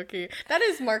screamed at Loki. That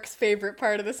is Mark's favorite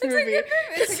part of this movie.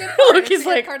 It's a good part. Loki's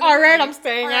like, alright, I'm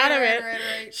staying out of it.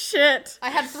 Right. Shit. I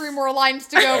had 3 more lines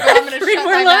to go, but I'm going to shut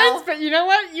my mouth. But you know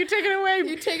what? You take it away.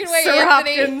 You take it away, Sir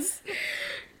Anthony. Hopkins.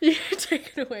 You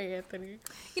take it away, Anthony.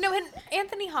 You know, and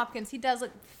Anthony Hopkins, he does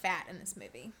look fat in this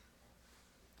movie.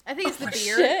 I think it's the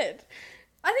beard. Shit.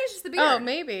 I think it's just the beard. Oh,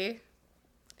 maybe.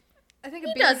 I think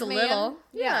He a bearded does a man, little.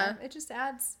 Yeah, it just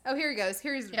adds. Oh, here he goes.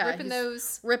 Here he's ripping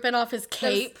those. Ripping off his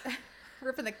cape.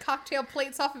 Ripping the cocktail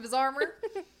plates off of his armor.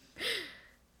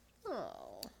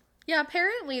 Oh. Yeah,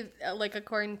 apparently, like,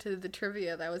 according to the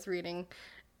trivia that I was reading,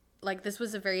 like, this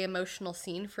was a very emotional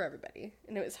scene for everybody.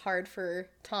 And it was hard for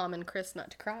Tom and Chris not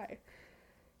to cry.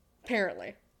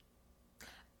 Apparently.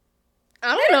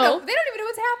 I don't know. They don't even know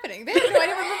what's happening. They have no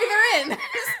idea what movie they're in.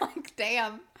 It's like,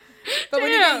 damn. But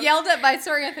when you get yelled at by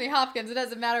Sir Anthony Hopkins, it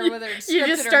doesn't matter whether it's scripted or not.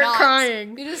 You just start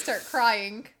crying. You just start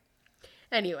crying.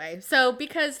 Anyway, so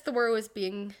because Thor was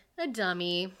being a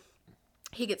dummy,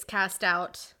 he gets cast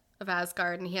out of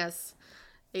Asgard and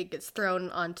it gets thrown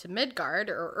onto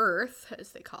Midgard, or Earth,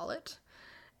 as they call it.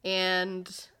 And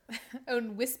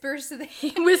Odin whispers to the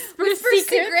whispers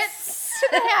secrets to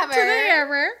the hammer. To the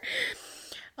hammer.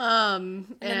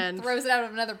 And then throws it out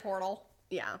of another portal.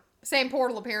 Yeah. Same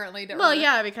portal, apparently. Well,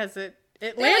 yeah, because it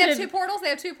landed. They have 2 portals. They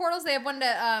have 2 portals. They have one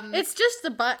to. It's just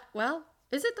well,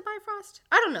 is it the Bifrost?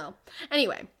 I don't know.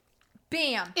 Anyway.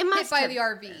 Bam. It must hit by have the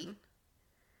RV. been.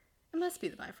 It must be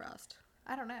the Bifrost.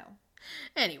 I don't know.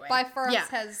 Anyway. Bifrost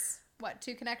has, what,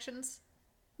 2 connections?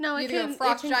 No, You it either can, go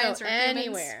frost it can giants go or humans.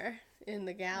 anywhere in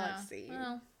the galaxy.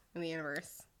 Well, in the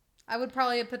universe. I would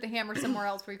probably have put the hammer somewhere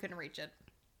else where you couldn't reach it.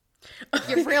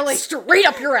 You really straight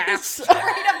up your ass. Straight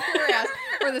up your ass.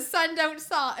 Where the sun don't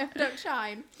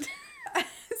shine.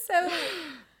 So,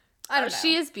 I don't know.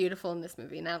 She is beautiful in this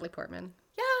movie, Natalie Portman.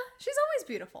 Yeah, she's always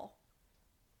beautiful.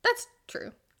 That's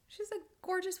true. She's a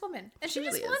gorgeous woman. And She she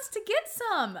just really is. wants to get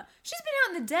some. She's been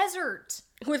out in the desert.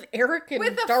 With Eric and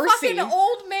With a Darcy. fucking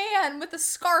old man with a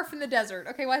scarf in the desert.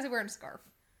 Okay, why is he wearing a scarf?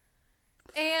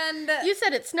 And... You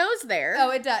said it snows there. Oh,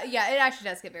 it does. Yeah, it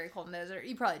actually does get very cold in the desert.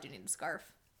 You probably do need a scarf.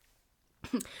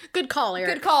 Good call,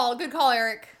 Eric. Good call,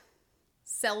 Eric.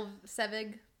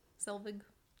 Selvig.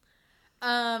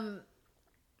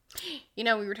 You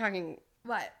know, we were talking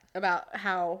What? about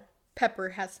how Pepper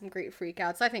has some great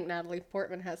freakouts. I think Natalie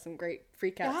Portman has some great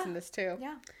freakouts in this too.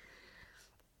 Yeah.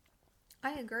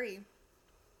 I agree.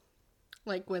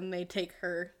 Like when they take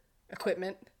her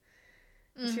equipment.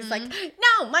 She's like,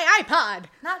 no, my iPod!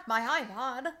 Not my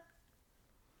iPod.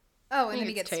 Oh, and then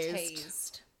he gets gets tased.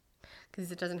 tased.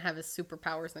 Because it doesn't have his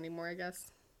superpowers anymore, I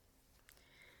guess.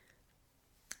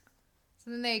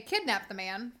 So then they kidnap the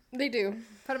man. They do.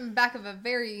 Put him in the back of a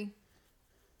very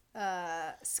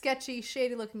sketchy,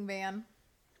 shady-looking van.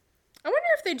 I wonder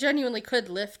if they genuinely could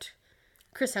lift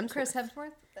Chris Hemsworth. Chris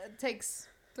Hemsworth takes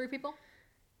 3 people?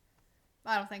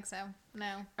 I don't think so.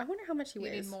 No. I wonder how much he You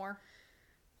weighs. need more.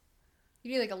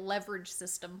 You need like a leverage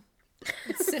system.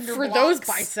 Cinder For blocks. those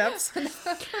biceps. For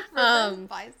those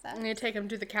biceps. I'm going to take him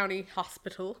to the county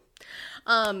hospital.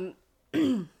 I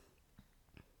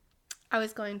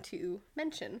was going to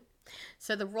mention.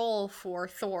 So the role for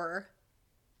Thor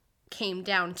came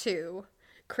down to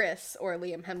Chris or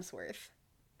Liam Hemsworth.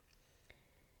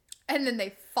 And then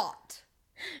they fought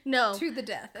No. to the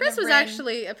death. Chris was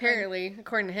actually, apparently,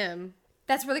 according to him.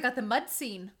 That's where they got the mud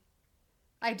scene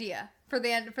idea for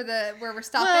the end, for the where we're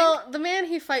stopping. Well, the man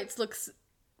he fights looks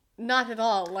not at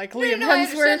all like Liam No, Hemsworth. I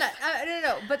understand that.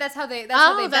 No, but that's how they.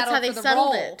 That's That's how they for the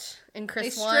settled role. it in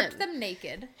Chris They 1. stripped them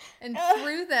naked and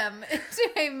threw them into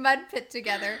a mud pit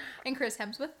together, and Chris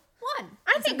Hemsworth won.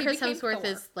 I And so think he Chris became Hemsworth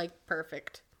Thor. is, like,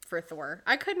 perfect for Thor.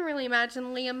 I couldn't really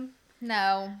imagine Liam.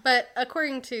 No. But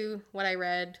according to what I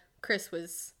read, Chris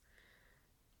was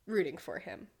rooting for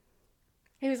him.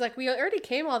 He was like, we already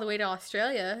came all the way to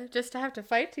Australia just to have to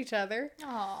fight each other.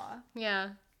 Aw. Yeah.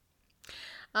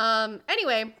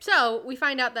 Anyway, so we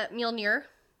find out that Mjolnir,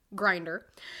 Grinder,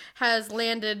 has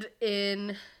landed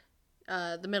in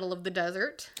the middle of the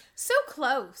desert. So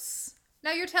close.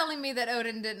 Now you're telling me that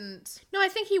Odin didn't... No, I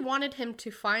think he wanted him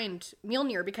to find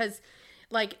Mjolnir because,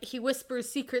 like, he whispers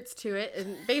secrets to it,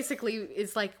 and basically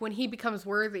is like, when he becomes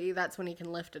worthy, that's when he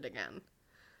can lift it again.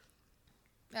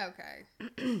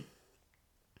 Okay.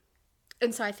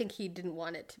 And so I think he didn't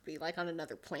want it to be, like, on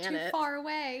another planet. Too far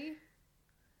away.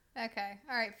 Okay.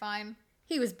 All right, fine.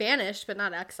 He was banished, but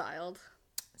not exiled.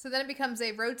 So then it becomes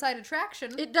a roadside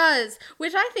attraction. It does,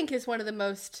 which I think is one of the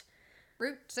most...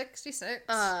 Route 66.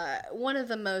 One of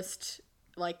the most,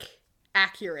 like,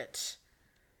 accurate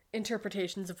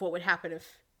interpretations of what would happen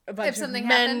if a bunch of men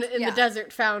happened, in the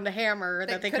desert found a hammer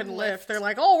that they couldn't lift. lift. They're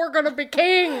like, oh, we're gonna be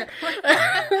king! We're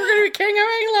gonna be king of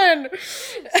England!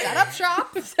 Set up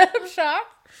shop. Set up shop.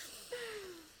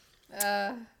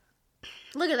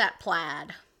 Look at that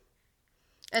plaid.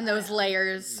 And those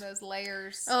layers. Those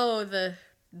layers. Oh, the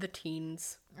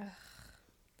teens.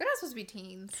 They're not supposed to be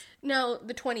teens. No,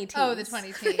 the 20 teens. Oh, the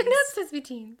 20 teens. They're not supposed to be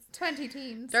teens. 20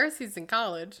 teens. Darcy's in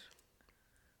college.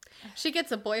 She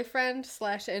gets a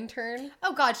boyfriend/intern.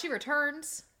 Oh God, she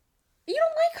returns. You don't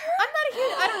like her? I'm not a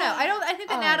huge... I don't know. I think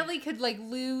that Natalie could, like,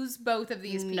 lose both of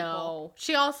these people. No.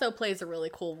 She also plays a really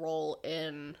cool role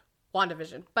in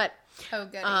WandaVision. But, Oh,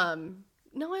 goody.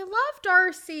 no, I love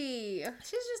Darcy.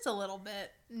 She's just a little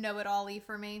bit know-it-all-y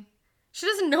for me. She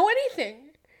doesn't know anything.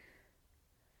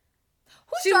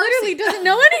 Who's She Darcy? literally doesn't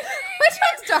know anything. Which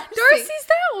one's Darcy? Darcy's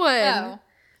that one. Oh.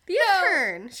 The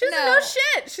intern. She doesn't know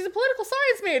shit. She's a political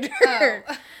science major.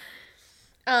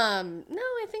 Oh. No,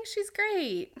 I think she's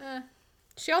great.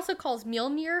 She also calls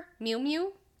Mjolnir Mew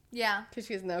Mew. Yeah. Because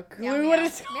she has no clue Meow, what meow.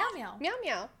 it's called. Meow, meow. Meow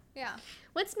meow. Yeah.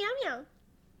 What's meow meow?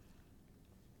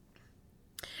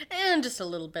 And just a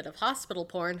little bit of hospital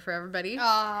porn for everybody.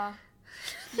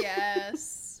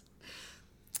 Yes.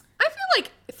 I feel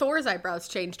like Thor's eyebrows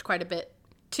changed quite a bit,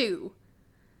 too.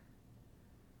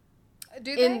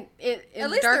 Do they? In At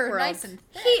least Dark they're World. nice and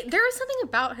thick. There was something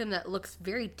about him that looks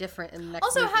very different in the next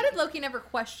Also, movie. how did Loki never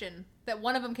question that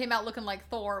one of them came out looking like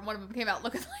Thor and one of them came out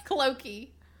looking like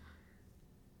Loki?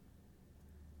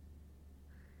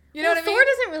 You know what I mean? Thor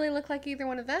doesn't really look like either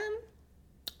one of them.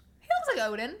 He looks like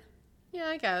Odin. Yeah,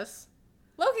 I guess.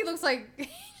 Loki looks like he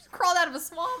just crawled out of a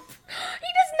swamp.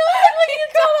 He does not look like he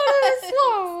crawled out of a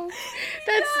swamp.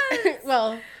 That's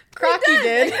well, Crocky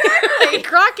did. Exactly.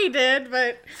 Crocky did,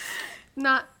 but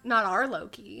not our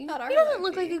Loki. Not our He doesn't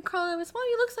look Loki. like he crawled out of a swamp.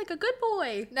 He looks like a good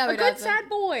boy. No, a he good doesn't. sad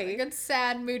boy. A good,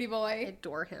 sad, moody I boy.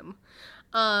 adore him.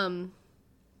 He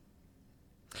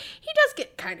does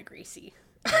get kind of greasy.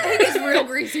 He gets real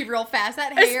greasy real fast.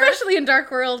 That hair. Especially in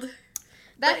Dark World.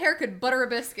 That hair could butter a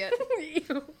biscuit.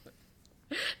 Ew.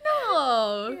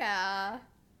 No. Yeah.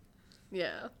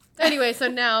 Yeah. Anyway, so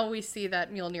now we see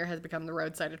that Mjolnir has become the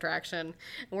roadside attraction.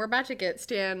 And we're about to get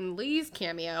Stan Lee's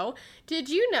cameo. Did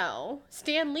you know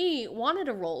Stan Lee wanted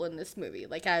a role in this movie?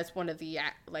 Like, as one of the,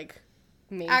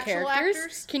 main Actual characters?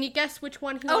 actors? Can you guess which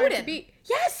one he wanted to Odin. be?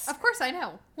 Yes! Of course I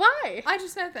know. Why? I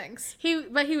just know things.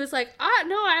 But he was like,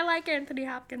 no, I like Anthony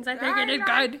Hopkins. I think it is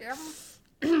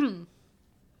good.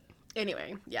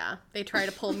 Anyway, yeah. They try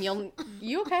to pull You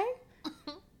okay?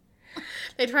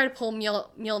 They try to pull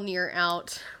Mjolnir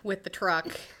out with the truck.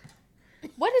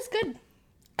 What is good?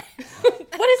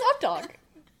 What is up, dog?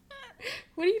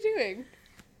 What are you doing?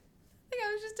 I think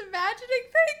I was just imagining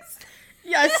things.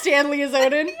 Yeah, Stanley is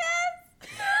Odin. Yes! And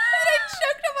I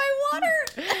choked on my water.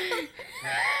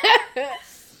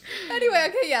 Anyway,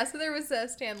 okay, yeah, so there was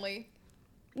Stanley.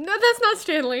 No, that's not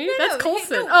Stanley. That's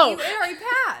Coulson. He already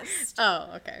passed.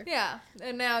 Oh, okay. Yeah,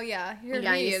 and now, here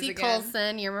Yeah, he you is see again.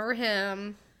 Coulson. You remember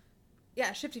him.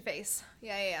 Yeah, shifty face.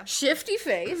 Yeah. Shifty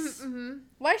face? Mm-hmm.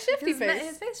 Why shifty face?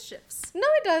 His face shifts. No,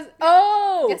 it does.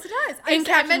 Oh! Yes, it does. In I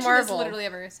Captain mentioned Marvel. this literally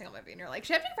every single movie, and you're like,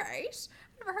 shifty face?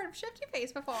 I've never heard of shifty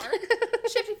face before.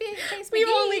 Shifty face We've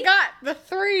McGee. only got the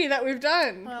 3 that we've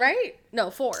done, right? No,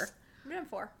 4. We're doing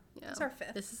 4. Yeah. It's our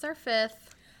 5th. This is our 5th.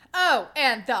 Oh,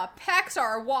 and the pecs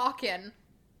are walking.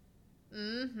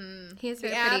 Mm-hmm. He is The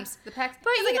very pretty. abs, the pecs.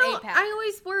 But he's you like know, an 8-pack. I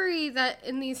always worry that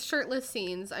in these shirtless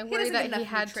scenes, I worry doesn't that get he enough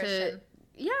had nutrition. to.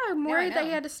 Yeah, I'm Yeah, I worried that he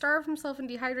know. had to starve himself and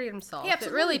dehydrate himself. He It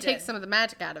absolutely really did. takes some of the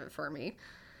magic out of it for me.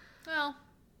 Well,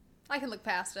 I can look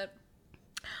past it.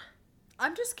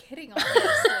 I'm just kidding, honestly.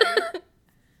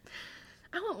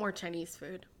 I want more Chinese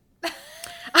food.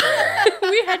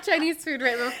 We had Chinese food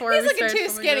right before He's we looking started too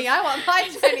filming skinny. this. I want my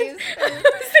Chinese food. I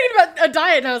was thinking about a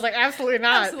diet, and I was like, absolutely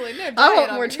not. Absolutely no I diet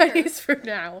want more over here. Chinese food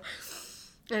now.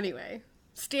 Anyway,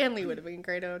 Stanley would have been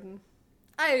great, Odin.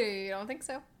 I don't think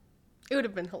so. It would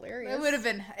have been hilarious. It would have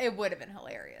been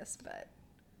hilarious, but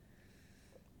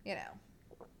you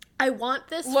know. I want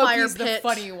this Loki's fire the pit.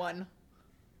 funny one.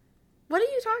 What are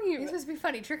you talking He's about? supposed to be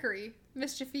funny, trickery,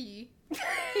 mischiefy.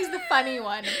 He's the funny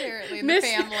one, apparently, in the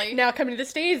family. Now coming to the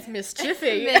stage,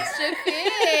 mischiefy.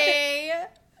 Mischiefy.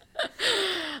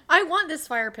 I want this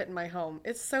fire pit in my home.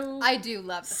 It's so I do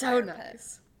love the so fire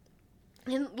nice.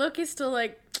 And Loki's still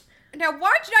like, pit. Now,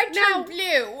 why did I turn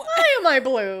blue? why am I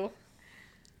blue?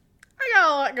 I got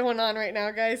a lot going on right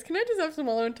now, guys. Can I just have some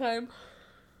alone time?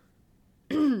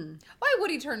 Why would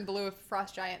he turn blue if a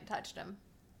frost giant touched him?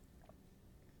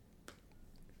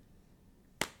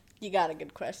 You got a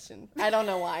good question. I don't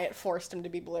know why it forced him to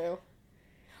be blue.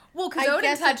 Well, because I Odin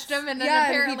guess touched it's- him, and then yeah,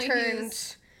 apparently he turned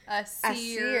he's a a seer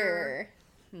seer.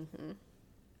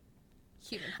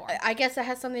 human form. I guess it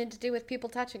has something to do with people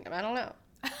touching him. I don't know.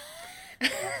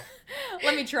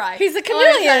 Let me try. He's a Let me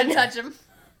try chameleon. to touch him.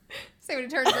 See what he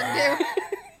turns into.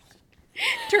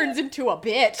 Turns into a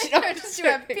bitch. Turns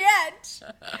into a bitch.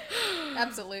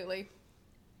 Absolutely.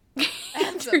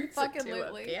 Turns into a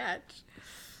Fucking-lutely.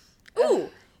 bitch. Ooh,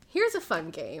 here's a fun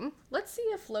game. Let's see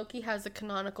if Loki has a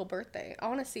canonical birthday. I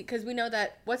want to see, because we know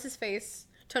that, what's his face?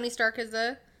 Tony Stark is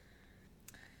a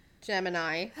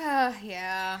Gemini.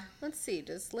 Yeah. Let's see,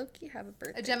 does Loki have a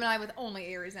birthday? A Gemini with only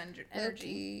Aries energy.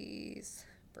 Loki's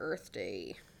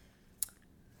birthday.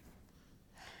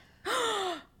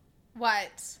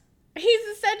 What? He's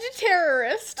a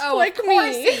Sagittarius, Oh, like of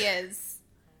course me. he is.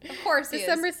 Of course he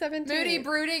December is. 17th. Moody,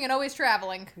 brooding, and always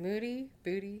traveling. Moody,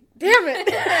 booty. Damn it.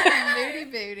 Moody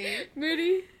booty.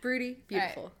 Moody, broody,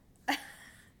 beautiful.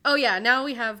 Oh yeah, now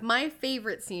we have my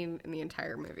favorite scene in the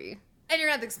entire movie. And you're going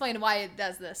to have to explain why it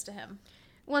does this to him.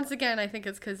 Once again, I think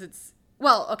it's because it's...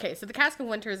 Well, okay, so the Cask of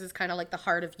Winters is kind of like the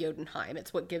heart of Jotunheim.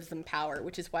 It's what gives them power,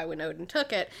 which is why when Odin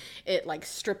took it, it, like,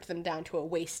 stripped them down to a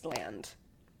wasteland.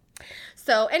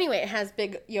 So, anyway, it has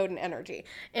big Jotun energy.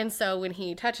 And so when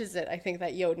he touches it, I think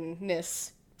that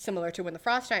Jotun-ness, similar to when the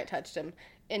Frost Giant touched him,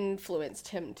 influenced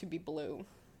him to be blue.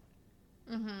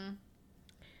 Mm-hmm.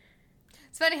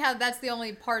 It's funny how that's the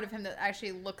only part of him that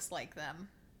actually looks like them.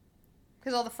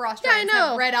 Because all the Frost Giants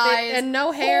have red eyes. And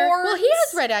no hair. horns. Well, he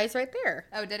has red eyes right there.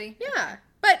 Oh, did he? Yeah.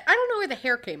 But I don't know where the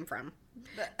hair came from.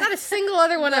 Not a single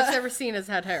other one I've ever seen has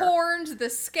had hair. Horns, the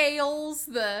scales,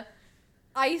 the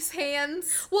ice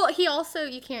hands. Well, he also,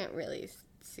 you can't really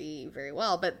see very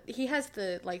well, but he has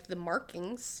the, like, the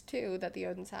markings, too, that the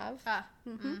Odins have. Ah.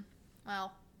 Mm-hmm.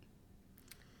 Well.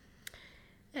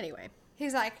 Anyway.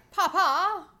 He's like,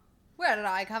 Papa, where did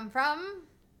I come from?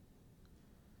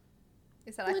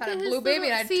 He said, I Look found at a his blue baby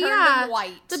and I little- turned him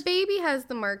white. The baby has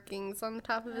the markings on the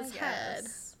top of I his head.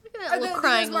 guess. Look at that Are little those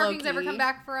crying markings Loki. ever come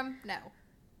back for him? No.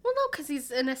 Well, no, because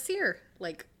he's an Asir,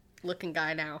 like, looking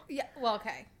guy now. Yeah, well,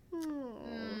 okay. No.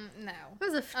 No.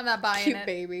 That was I'm not buying cute it.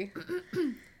 baby.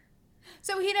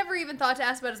 So he never even thought to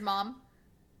ask about his mom?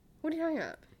 What are you talking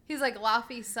about? He's like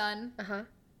Laufey's son. Uh-huh.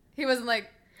 He wasn't like,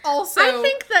 also, I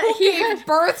think that who he gave had-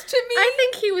 birth to me? I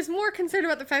think he was more concerned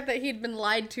about the fact that he'd been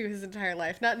lied to his entire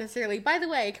life, not necessarily, by the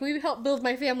way, can we help build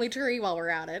my family tree while we're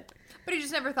at it? But he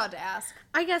just never thought to ask.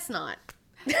 I guess not.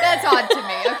 That's odd to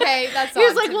me, okay? That's odd He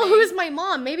was like, to well, me. who's my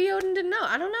mom? Maybe Odin didn't know.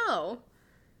 I don't know.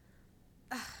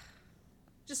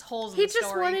 Just holes in He the just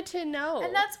story. wanted to know.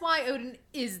 And that's why Odin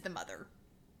is the mother.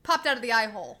 Popped out of the eye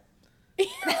hole.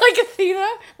 like Athena?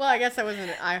 Well, I guess that wasn't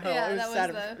an eye hole. Yeah, it was that was out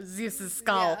of the- Zeus's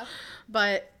skull. Yeah.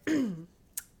 But...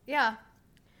 Yeah,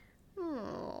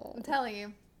 Oh, I'm telling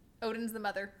you. Odin's the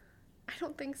mother. I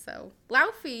don't think so.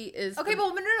 Laufey is... Okay, the-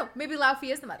 well, no. Maybe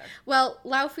Laufey is the mother. Well,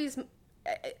 Laufey's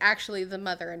actually the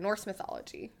mother in Norse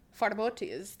mythology.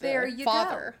 Farboti is the There you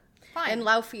father. go. Fine. And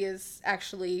Laufey is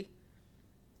actually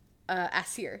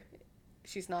Asir.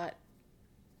 She's not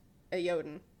a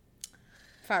Jotun.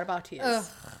 Farboti is. Ugh.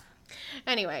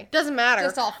 Anyway, doesn't matter.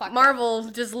 Just all fucked Marvel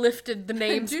just lifted the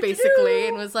names Do-do-do. basically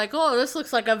and was like, oh, this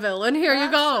looks like a villain. Here you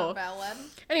That's go. so valid.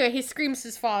 Anyway, he screams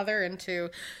his father into...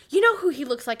 You know who he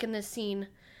looks like in this scene?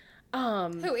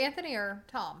 Who, Anthony or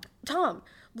Tom? Tom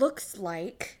looks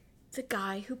like the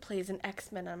guy who plays in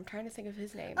X-Men. I'm trying to think of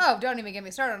his name. Oh, don't even get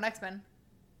me started on X-Men.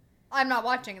 I'm not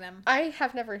watching them. I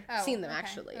have never Oh, seen them, okay,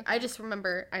 actually. okay. I just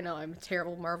remember... I know, I'm a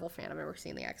terrible Marvel fan. I've never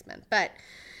seen the X-Men. But,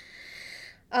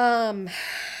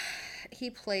 he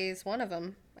plays one of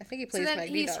them. I think he So plays then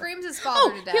Magneto. he screams his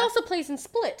father to death. he also plays in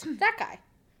Split. That guy.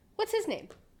 What's his name?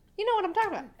 You know what I'm talking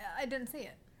about. I didn't see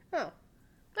it. Oh.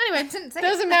 Anyway, Didn't say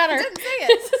doesn't it. matter. Didn't see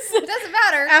it. This is It doesn't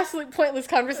matter. absolute pointless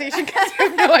conversation because you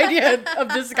have no idea of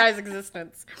this guy's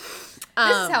existence.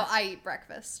 This is how I eat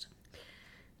breakfast.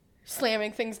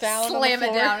 Slamming things down. on the Slam it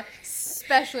floor. down,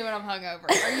 especially when I'm hungover.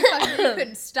 Are you fucking? You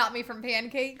couldn't stop me from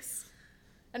pancakes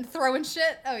and throwing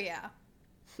shit. Oh yeah.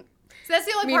 So that's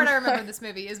the only part I remember of this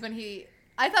movie is when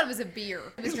I thought it was a beer.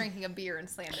 He was drinking a beer and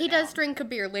slammed it He does down. drink a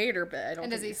beer later, but I don't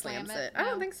And think does he he slam slams it? it. I No?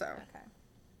 don't think so. Okay.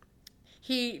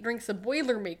 He drinks a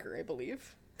Boilermaker, I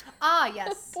believe. Ah,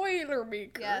 yes. A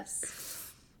Boilermaker.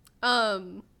 Yes.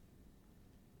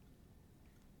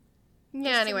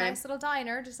 Yeah, Just anyway. a nice little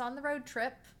diner just on the road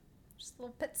trip. Just a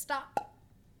little pit stop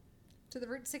to the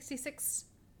Route 66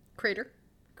 Crater.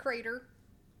 crater.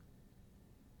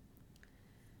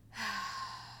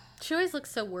 She always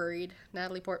looks so worried,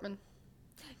 Natalie Portman.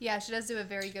 Yeah, she does do a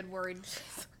very good worried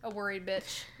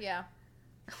bitch. Yeah.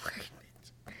 A worried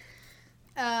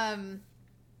bitch.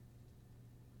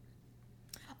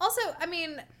 Also, I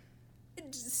mean,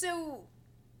 so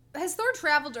has Thor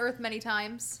traveled to Earth many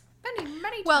times?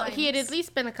 Many Well, times. he had at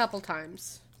least been a couple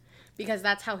times. Because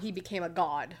that's how he became a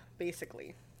god,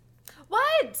 basically.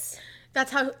 What?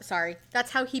 That's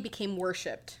how he became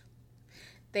worshipped.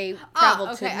 They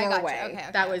traveled to Norway. Okay,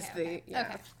 that was okay. the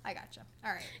Okay, I gotcha.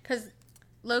 All right. Because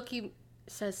Loki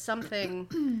says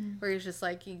something where he's just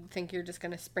like, you think you're just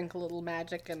gonna sprinkle a little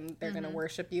magic and they're gonna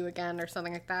worship you again or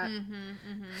something like that.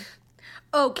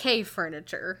 Okay,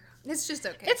 furniture. It's just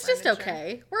okay. It's just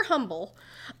okay. We're humble.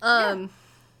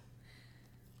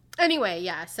 Anyway,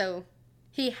 yeah. So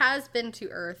he has been to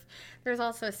Earth. There's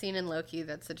also a scene in Loki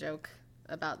that's a joke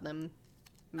about them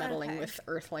meddling with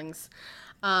Earthlings.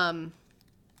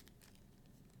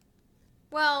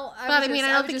 Well, I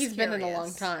don't think he's been in a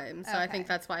long time, so I Okay. think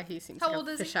that's why he seems How like old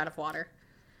a is fish he? out of water.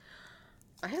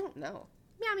 I don't know.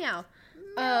 Meow meow.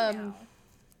 Meow.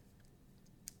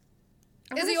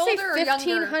 I Is he wanna say older or younger?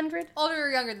 1500? Older or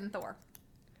younger than Thor?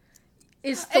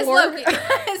 Is It's Thor? Loki.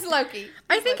 It's Loki.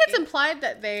 I think Loki. it's implied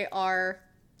that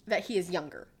that he is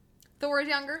younger. Thor is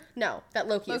younger. No, that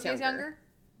Loki is Loki younger. is younger.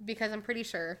 Because I'm pretty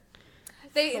sure.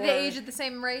 They Thor- age at the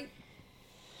same rate.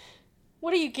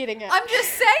 What are you getting at? I'm just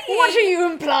saying. What are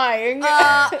you implying?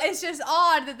 It's just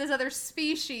odd that this other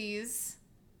species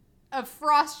of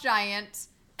frost giant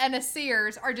and a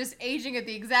Sears are just aging at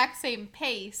the exact same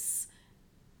pace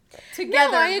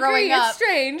together, no, I agree. growing up. It's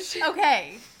strange.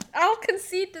 Okay. I'll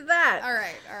concede to that. All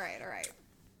right.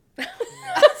 I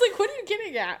was like, what are you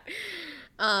getting at?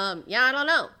 Yeah, I don't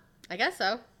know. I guess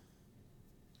so.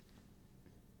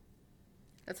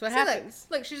 That's what happens.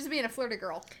 Look, she's just being a flirty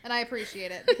girl, and I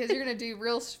appreciate it because you're gonna do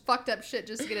real fucked up shit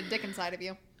just to get a dick inside of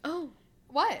you. Oh.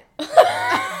 What?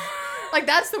 Like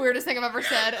that's the weirdest thing I've ever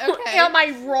said. Okay. Am I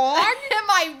wrong? Am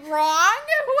I wrong?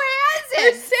 Who Her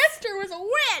has it? sister was a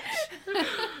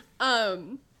witch.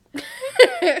 I'm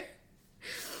saying,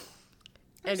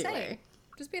 Anyway,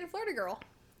 just being a flirty girl.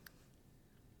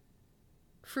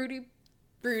 fruity,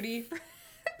 broody,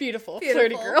 beautiful, Beautiful,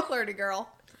 flirty girl. Flirty girl.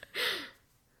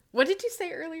 What did you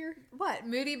say earlier? What?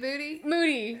 Moody booty?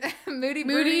 Moody, Moody,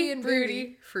 moody, and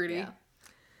broody, fruity. Yeah.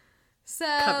 So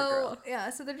Cover girl. yeah,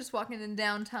 so they're just walking in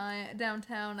downtown.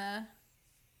 I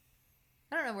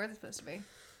don't know where they're supposed to be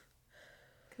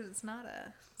because it's not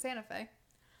a Santa Fe.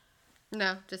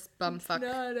 No, just bumfuck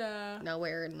Not a.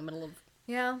 nowhere in the middle of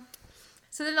Yeah.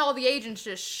 So then all the agents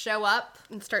just show up.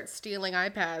 and start stealing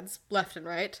iPads left and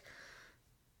right.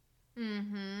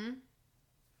 Mm-hmm.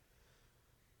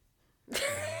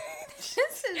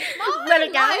 This is my Let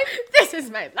it go. life. This is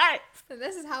my life. And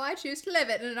this is how I choose to live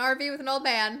it in an RV with an old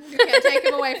man. You can't take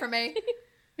him away from me.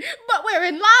 But we're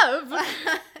in love.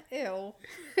 Ew.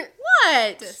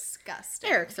 What? Disgusting.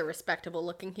 Eric's a respectable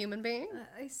looking human being.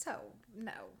 He's so,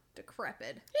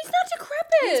 decrepit. He's not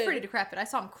decrepit. He's pretty decrepit. I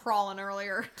saw him crawling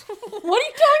earlier. What are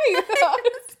you talking about?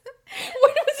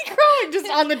 When was he crawling? Just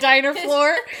on the diner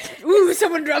floor? Ooh,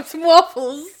 someone dropped some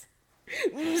waffles.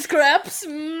 Scraps.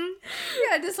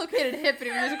 Yeah, dislocated hip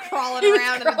and he was crawling He was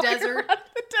around in crawling the desert. around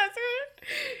the desert.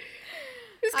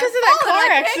 It's I because of that fallen,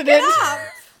 car I can't get accident. up.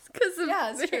 It's because of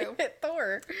Yeah, it's true. hit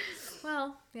Thor.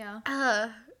 Well, yeah.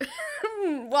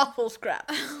 Waffle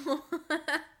scraps.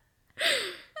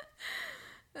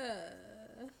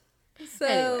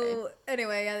 So,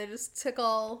 anyway, yeah, they just took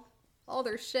all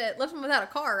their shit. Left them without a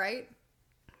car, right?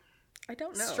 I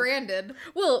don't know. Stranded.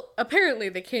 Well, apparently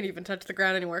they can't even touch the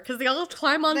ground anymore because they all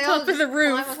climb on They all top of the just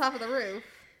roof. climb on top of the roof.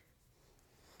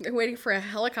 They're waiting for a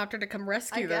helicopter to come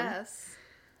rescue I them. guess.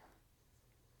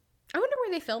 I wonder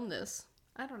where they filmed this.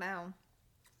 I don't know.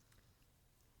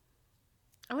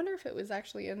 I wonder if it was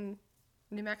actually in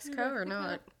New Mexico or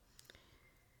not.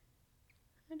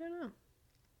 I don't know.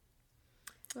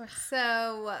 Ugh.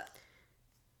 So,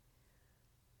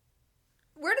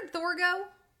 where did Thor go?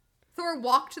 Thor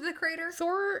walked to the crater?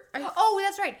 Thor. Oh,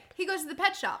 that's right. He goes to the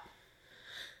pet shop.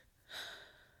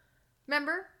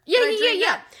 Remember? Yeah. Did I dream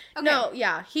that? Okay. No,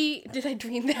 yeah. Did I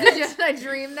dream that? Did I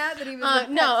dream that he was in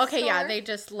the no, pet okay, yeah. store? They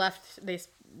just left. They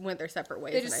went their separate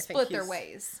ways. They and just I think split their he's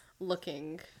ways.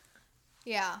 Looking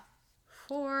Yeah.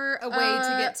 For A way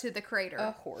to get to the crater.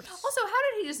 a horse. Also, how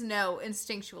did he just know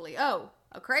instinctually? Oh,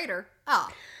 a crater.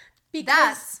 Ah,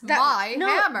 Because that's my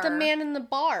hammer. The man in the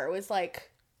bar was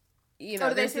like, you know,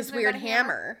 did they there's say this something weird about a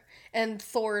hammer? hammer. And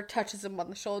Thor touches him on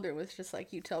the shoulder and was just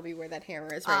like, you tell me where that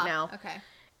hammer is right now. Okay.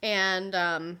 And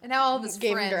now all of his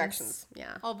gave friends, him directions.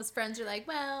 Yeah. all of his friends are like,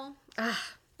 well, Ah.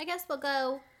 I guess we'll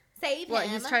go save Well, him.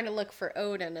 he's trying to look for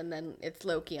Odin, and then it's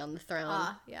Loki on the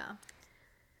throne. Yeah.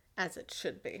 As it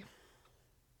should be.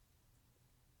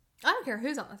 I don't care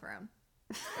who's on the throne.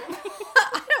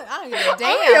 I don't give a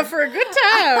damn. I'm here for a good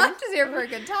time. I'm just here for a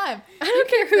good time. I don't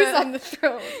care who's on the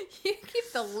throne. You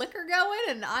keep the liquor going,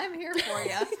 and I'm here for you.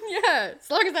 Yeah, as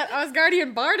long as that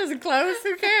Asgardian bar doesn't close,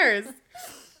 who cares?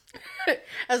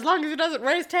 As long as it doesn't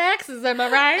raise taxes, am I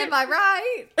right? Am I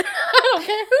right? I don't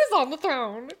care who's on the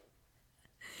throne.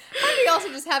 How do you also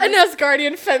just have An this...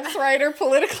 Asgardian fence rider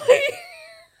politically.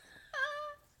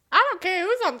 I don't care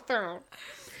who's on the throne.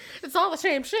 It's all the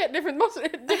same shit, different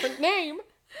name.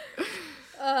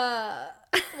 Why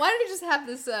don't you just have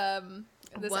this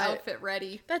this What? outfit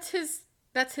ready? That's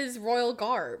his royal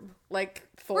garb. Like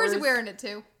Thor's. Where's he wearing it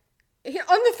to? On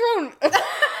the throne.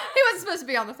 He wasn't supposed to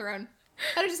be on the throne.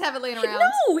 How do you just have it laying around?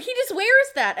 No, he just wears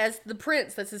that as the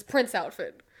prince. That's his prince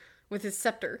outfit with his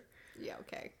scepter. Yeah,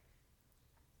 okay.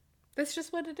 That's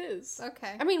just what it is.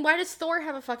 Okay. I mean, why does Thor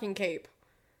have a fucking cape?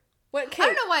 What cape? I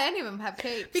don't know why any of them have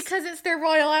capes. Because it's their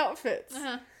royal outfits.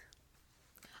 I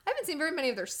haven't seen very many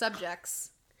of their subjects.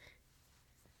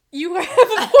 You have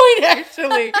a point,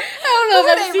 actually. I don't know Who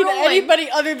are if I've they seen ruling?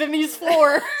 anybody other than these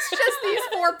four. It's just these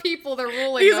 4 people they're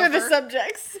ruling These over. are the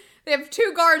subjects. They have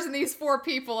 2 guards and these 4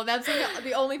 people, and that's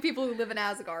the only people who live in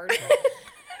Asgard.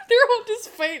 They're all just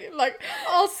fighting. Like,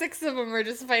 all 6 of them are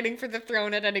just fighting for the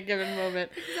throne at any given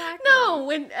moment. Exactly. No,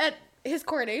 when at his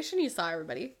coronation, you saw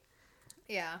everybody.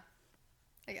 Yeah.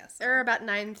 I guess. There are about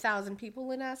 9,000 people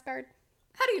in Asgard.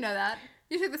 How do you know that?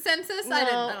 You took the census? No, I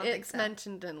don't think it's so.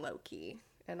 mentioned in Loki,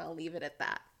 and I'll leave it at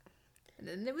that. And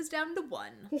then it was down to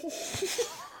 1.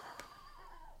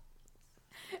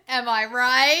 Am I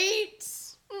right?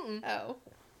 Mm-mm. Oh.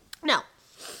 No.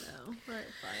 No. Alright,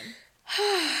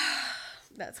 fine.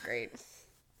 That's great.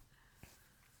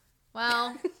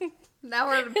 Well, now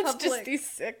we're in a It's public... just these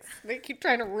 6. They keep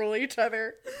trying to rule each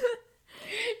other.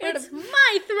 It's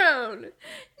my throne.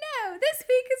 No, this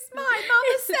week is mine.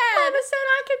 Mama said. Mama said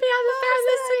I could be on the throne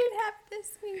this I week. could have this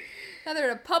week. Now they're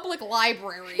in a public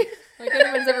library. Like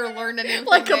anyone's ever learned anything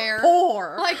Like there. a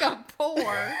poor. Like a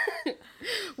poor.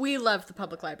 We love the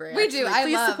public library. We actually. do.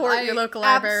 Please support your local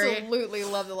library. Absolutely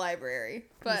love the library.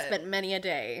 We But spent many a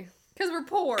day. because we're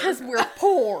poor. Because we're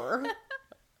poor.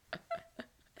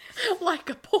 Like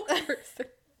a poor person.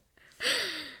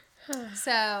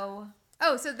 So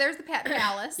there's the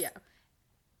palace. Yeah.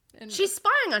 And She's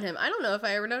spying on him. I don't know if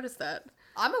I ever noticed that.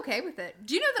 I'm okay with it.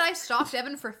 Do you know that I stalked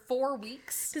Evan for 4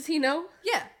 weeks? Does he know?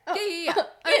 Yeah. Oh. Yeah.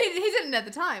 I mean, he didn't at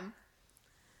the time.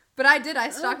 But I did. I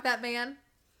stalked that man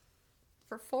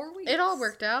for 4 weeks. It all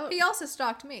worked out. He also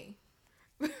stalked me.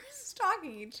 We were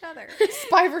stalking each other.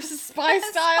 Spy versus spy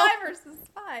style. Spy versus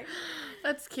spy.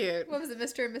 That's cute. What was it,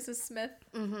 Mr. and Mrs. Smith?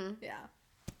 Mm-hmm. Yeah.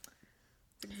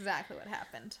 That's exactly what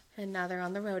happened. And now they're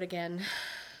on the road again.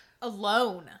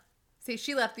 Alone. See,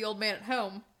 she left the old man at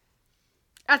home.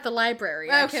 At the library,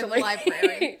 Okay, actually. the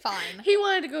library. Fine. He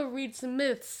wanted to go read some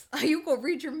myths. You go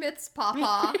read your myths,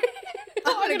 Papa.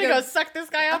 I'm gonna go suck this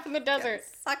guy off in the desert.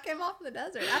 Suck him off in the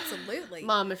desert. Absolutely.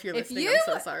 Mom, if you're If listening, you- I'm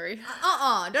so sorry.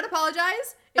 Don't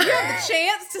apologize. If you have the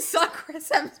chance to suck Chris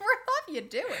Hemsworth off, you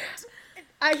do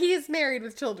it. He is married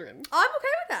with children. I'm okay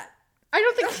with that. I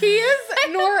don't think he is,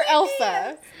 nor think he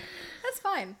Elsa. is. That's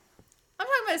fine. I'm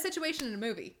talking about a situation in a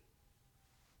movie.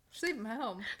 Just leave him at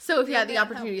home. So if you had the Yeah,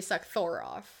 opportunity to suck Thor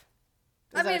off.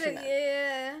 Is I that what mean, you meant?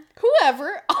 yeah.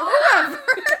 Whoever. I'm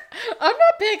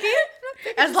not picky.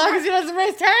 As long as he doesn't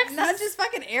raise taxes. Not just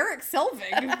fucking Eric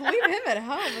Selvig. Leave him at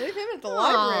home. Leave him at the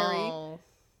library. Aw.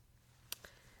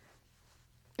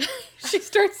 She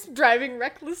starts driving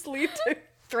recklessly to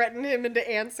threaten him into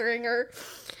answering her.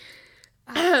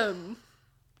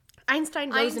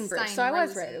 Einstein Rosen Bridge. So I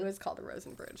was right. Rosen. It was called the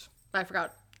Rosen Bridge. I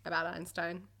forgot about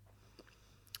Einstein.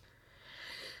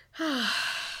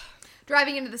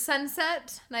 Driving into the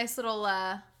sunset. Nice little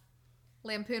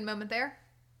lampoon moment there.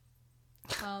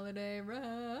 Holiday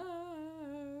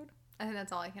Road. I think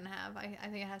that's all I can have. I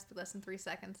think it has to be less than 3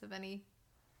 seconds of any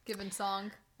given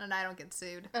song. And I don't get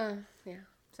sued. Yeah.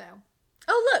 So.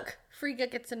 Oh, look. Frigga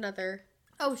gets another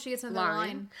Oh, she gets another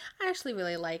line. I actually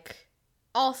really like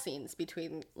all scenes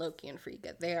between Loki and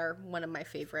Frigga. They are one of my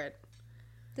favorite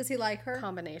Does he like her?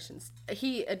 combinations.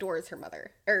 He adores her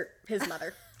mother. Or his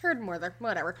mother. Her mother.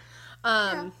 Whatever.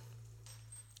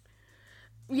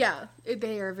 Yeah,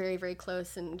 they are very, very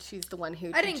close, and she's the one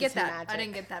who I didn't get teaches him that. magic. I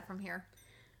didn't get that from here.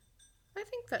 I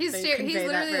think that He's they convey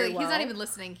that very well. he's not even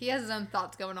listening. He has his own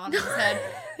thoughts going on in his head.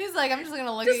 He's like, I'm just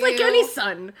gonna look Just at like you. any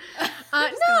son.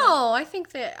 No, I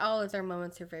think that all of their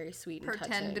moments are very sweet and touching.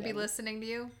 Pretend to be listening to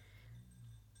you.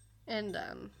 And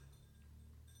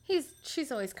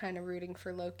she's always kind of rooting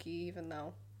for Loki, even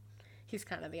though he's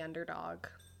kind of the underdog.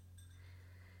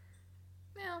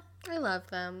 Well, I love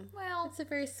them. Well, it's a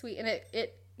very sweet, and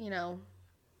it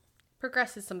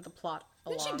progresses some of the plot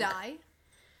along. did she die?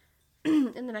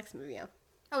 In the next movie, yeah.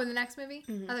 Oh, in the next movie?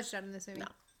 Mm-hmm. I thought she died in this movie. No.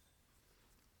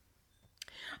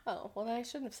 Oh, well then I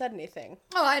shouldn't have said anything.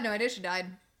 Oh, I had no idea she died.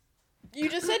 You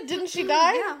just said, didn't she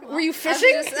die? Yeah, well, Were you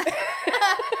fishing?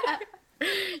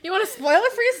 You want to spoil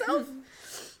it for yourself?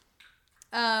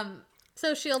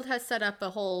 So S.H.I.E.L.D. has set up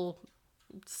a whole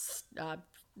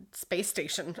space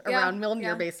station around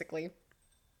Mjolnir, basically.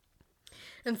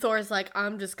 And Thor's like,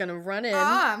 I'm just gonna run in.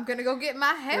 I'm gonna go get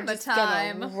my hammer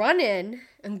time. Run in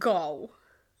and go.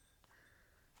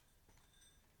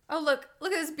 Oh, look at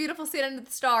this beautiful scene under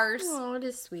the stars. Oh, it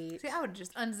is sweet. See, I would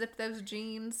just unzip those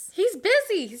jeans. He's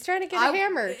busy. He's trying to get a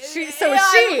hammer. So is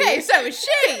she. Okay, so is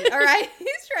she. All right.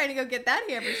 He's trying to go get that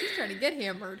hammer. She's trying to get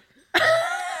hammered.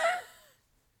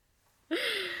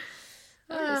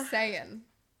 I'm just saying.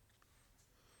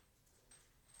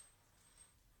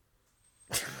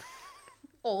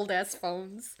 Old ass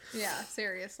phones. Yeah,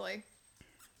 seriously.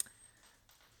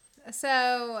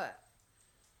 So,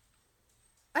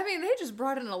 I mean, they just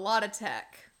brought in a lot of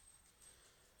tech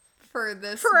for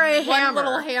this a one hammer.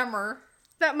 little hammer.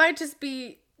 That might just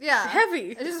be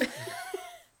heavy. I'm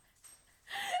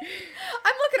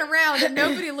looking around and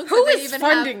nobody looks Who like they is even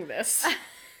funding this?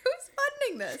 Who's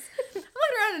funding this? I'm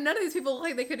looking around and none of these people look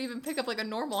like they could even pick up like a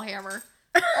normal hammer.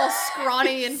 All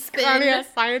scrawny and thin. Scrawny ass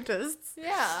scientists.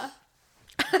 Yeah.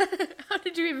 How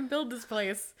did you even build this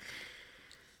place?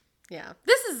 Yeah.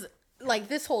 This is, like,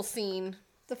 this whole scene.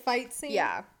 The fight scene?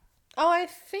 Yeah. Oh, I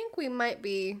think we might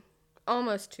be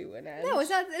almost to an end. No, it's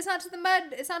not to the mud.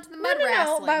 It's not to the mud wrestling.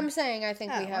 No, but I'm saying I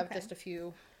think we have okay. just a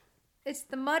few. It's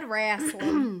the mud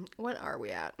wrestling. What are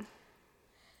we at?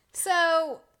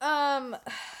 So,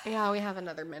 Yeah, we have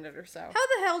another minute or so. how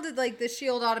the hell did, like, the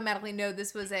S.H.I.E.L.D. automatically know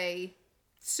this was a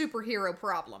superhero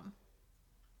problem?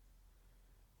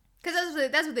 Because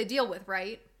that's what they deal with,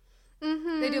 right?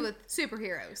 Mm-hmm. They deal with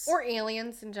superheroes. Or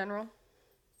aliens in general.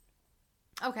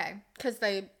 Okay. Because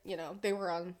they were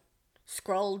on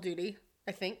Skrull duty,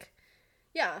 I think.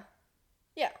 Yeah.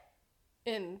 Yeah.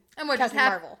 And what Captain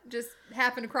Marvel. just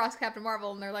happened across Captain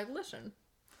Marvel, and they're like, listen,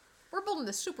 we're building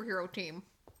this superhero team.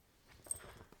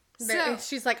 So,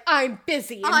 she's like, I'm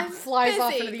busy, and flies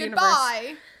off into the Goodbye.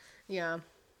 universe. Yeah.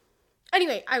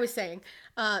 Anyway, I was saying,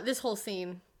 this whole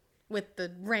scene with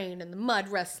the rain and the mud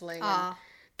wrestling and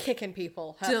kicking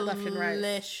people left and right.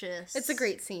 Delicious. It's a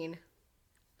great scene.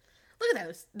 Look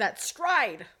at that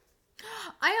stride.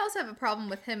 I also have a problem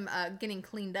with him getting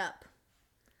cleaned up.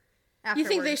 Afterwards. You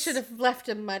think they should have left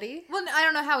him muddy? Well, I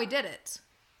don't know how he did it.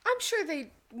 I'm sure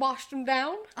they washed him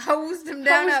down. Hosed him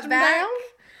down Hosed up him back. down?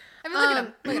 I mean, look at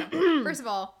him. Look at him. First of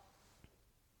all,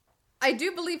 I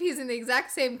do believe he's in the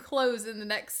exact same clothes in the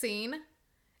next scene.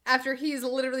 After he's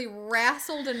literally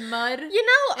wrestled in mud and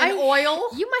oil.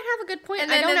 You might have a good point.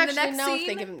 And I then don't in the actually next know if scene-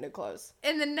 they give him new clothes.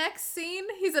 In the next scene,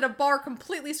 he's at a bar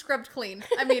completely scrubbed clean.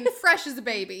 I mean, fresh as a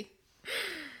baby.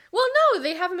 Well, no,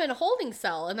 they have him in a holding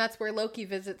cell, and that's where Loki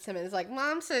visits him and is like,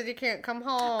 Mom says you can't come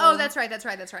home. Oh, that's right.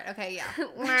 Okay,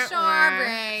 yeah.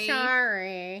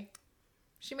 Sorry.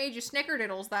 She made you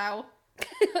snickerdoodles, though.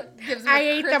 I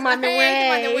ate them on the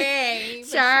way.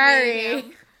 Sorry.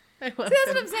 See, that's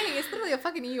what I'm saying. It's literally a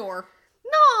fucking Eeyore.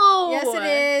 No. Yes, it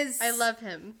is. I love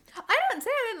him. I didn't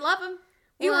say I didn't love him.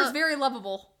 Well, Eeyore's very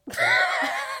lovable. In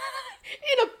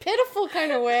a pitiful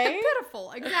kind of way.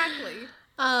 Pitiful, exactly.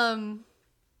 I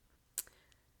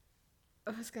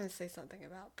was going to say something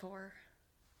about Thor.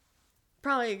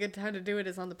 Probably a good time to do it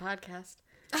is on the podcast.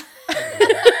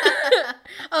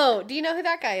 Oh, do you know who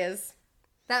that guy is?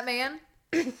 That man?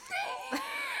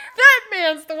 That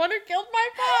man's the one who killed my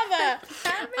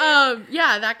father.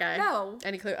 Yeah, that guy. No.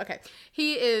 Any clue? Okay.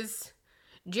 He is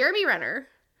Jeremy Renner,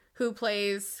 who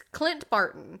plays Clint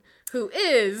Barton, who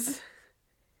is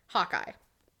Hawkeye.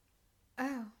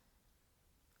 Oh.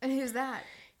 And who's that?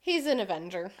 He's an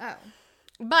Avenger. Oh.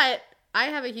 But I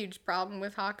have a huge problem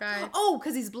with Hawkeye. Oh,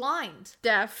 because he's blind.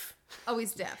 Deaf. Oh,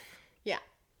 he's deaf. Yeah.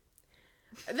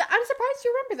 I'm surprised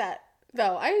you remember that,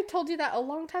 though. I told you that a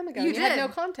long time ago. You You had did. no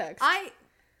context.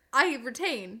 I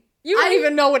retain. You don't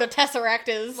even know what a tesseract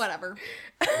is. Whatever.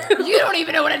 You don't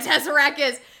even know what a tesseract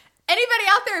is. Anybody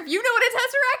out there, if you know what a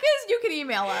tesseract is, you can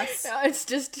email us.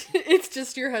 It's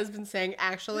just your husband saying,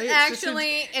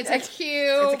 it's a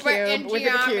cube in with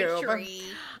a geometry.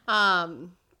 cube.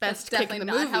 Best That's kick in definitely the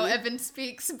not movie. how Evan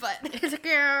speaks, but It's a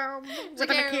cube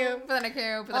within a cube. Within a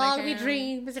cube. Within All a we cube.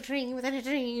 dream is a dream within a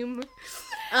dream.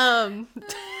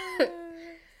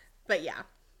 But yeah.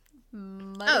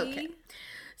 Muddy. Okay.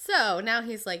 So now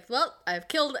he's like, well, I've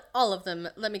killed all of them.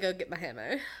 Let me go get my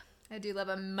hammer. I do love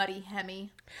a muddy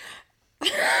Hemi.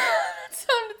 That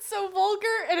sounded so vulgar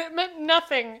and it meant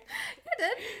nothing. It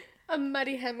did. A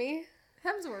muddy Hemi.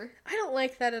 Hemsworth. I don't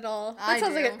like that at all. That I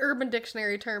sounds like do. an Urban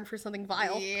Dictionary term for something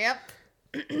vile. Yep.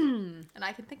 And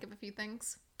I can think of a few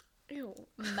things. Ew.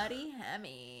 Muddy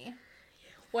Hemi.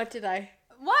 What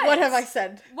have I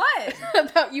said What?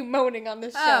 about you moaning on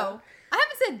this show? Oh. I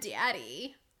haven't said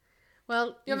daddy.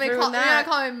 Well, You want me to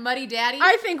call him Muddy Daddy?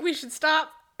 I think we should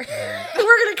stop. We're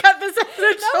going to cut this episode No,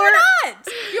 short. we're not.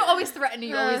 You always threaten.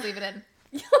 You always leave it in.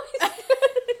 You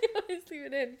always leave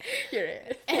it in. You're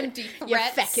Empty threats.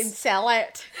 You fucking sell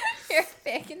it. You're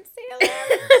fucking sailor.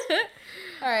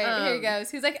 All right, here he goes.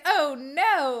 He's like, oh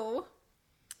no.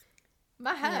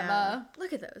 My hammer.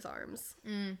 Look at those arms.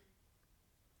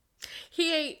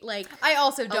 He ate like I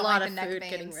also a don't lot like of the neck food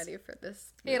veins. getting ready for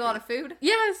this. He ate a lot of food?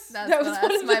 Yes, That's that was what-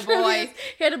 one that's of the my boy. trivias.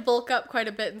 He had to bulk up quite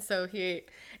a bit, and so he ate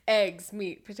eggs,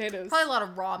 meat, potatoes. Probably a lot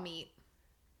of raw meat.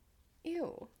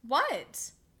 Ew.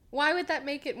 What? Why would that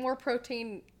make it more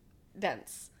protein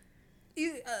dense?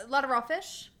 A lot of raw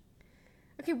fish?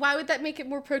 Okay, why would that make it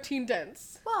more protein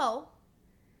dense? Well,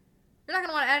 you're not going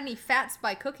to want to add any fats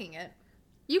by cooking it.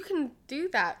 You can do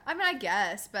that. I mean, I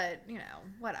guess, but, you know,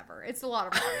 whatever. It's a lot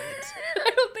of raw meat.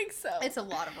 I don't think so. It's a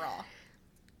lot of raw.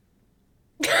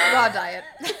 Raw diet.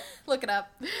 Look it up.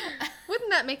 Wouldn't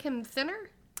that make him thinner?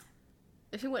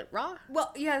 If he went raw?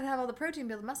 Well, you gotta have all the protein,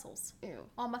 build the muscles. Ew.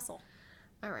 All muscle.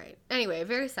 All right. Anyway,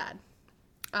 very sad.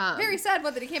 Very sad,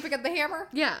 what, that he can't pick up the hammer?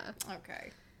 Yeah.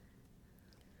 Okay.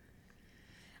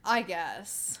 I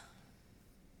guess.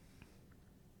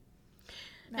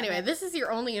 Anyway, this is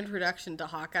your only introduction to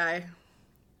Hawkeye.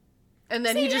 And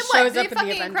then See, he just and what, shows up in the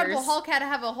fucking Avengers. Incredible Hulk had to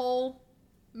have a whole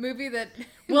movie that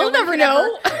We'll one never could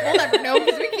know. we'll never know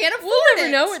because we can't afford We'll never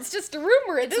it. know. It's just a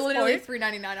rumor at It's this literally point.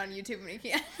 $3.99 on YouTube and we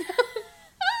can't.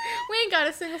 We ain't got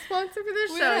a single sponsor for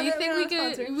this We show. don't You have- think we're we not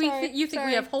could? sponsored. You think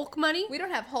we have Hulk money? We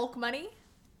don't have Hulk money.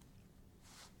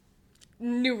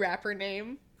 New rapper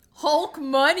name. Hulk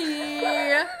money.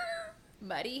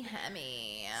 Muddy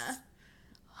Hemi.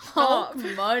 Hulk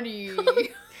money.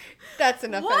 That's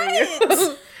enough What? out of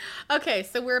you. Okay,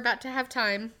 so we're about to have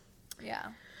time. Yeah.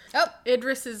 Oh,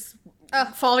 Idris is Oh.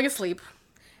 falling asleep.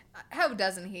 how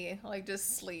doesn't he? Like,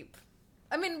 just sleep.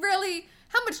 I mean, really,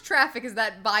 how much traffic is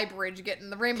that by bridge getting?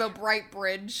 The Rainbow Bright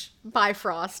Bridge.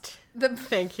 Bifrost. The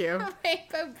Thank you.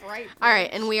 Rainbow Bright Bridge. All right,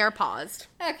 and we are paused.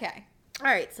 Okay. All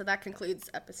right, so that concludes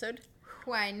episode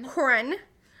When? 1.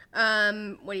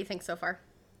 What do you think so far?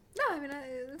 No, I mean,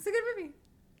 it's a good movie.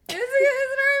 It's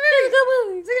a good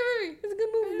movie. It's a good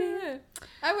movie. Yeah.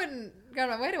 I wouldn't go on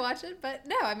my way to watch it, but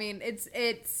no, I mean, it's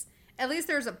at least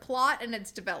there's a plot and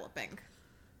it's developing.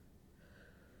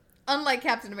 Unlike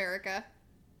Captain America.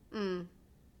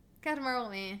 Captain Marvel,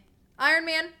 meh. Iron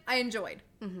Man, I enjoyed.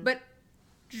 But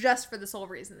just for the sole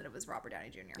reason that it was Robert Downey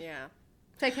Jr. Yeah.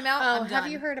 Take him out, Oh, I'm have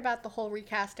done. you heard about the whole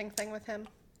recasting thing with him?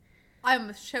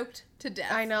 I'm choked to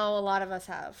death. I know a lot of us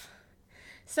have.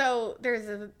 So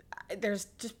there's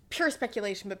just pure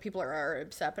speculation, but people are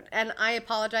upset. And I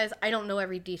apologize, I don't know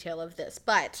every detail of this,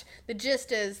 but the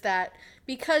gist is that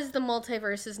because the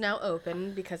multiverse is now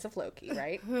open because of Loki,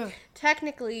 right?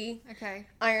 Technically, Okay.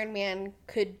 Iron Man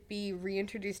could be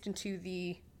reintroduced into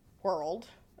the world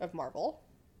of Marvel.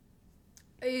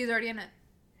 He's already in it.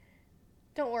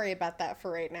 Don't worry about that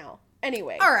for right now.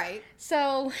 Anyway. All right.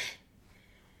 So,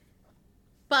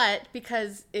 but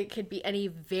because it could be any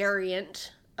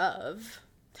variant of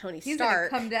Tony He's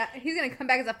Stark, gonna come down. He's gonna come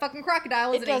back as a fucking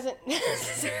crocodile, isn't it doesn't he?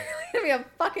 He's gonna be a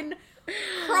fucking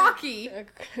crocky.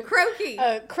 Croaky.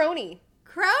 crony.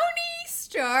 Crony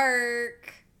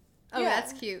Stark. Oh, Yeah.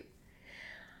 that's cute.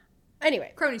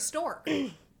 Anyway, Crony Stork.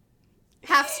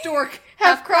 Half stork,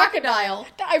 half crocodile.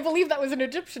 I believe that was an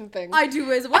Egyptian thing. I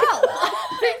do as well.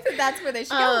 I think that that's where they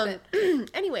should go with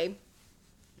it. Anyway,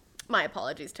 my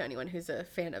apologies to anyone who's a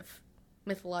fan of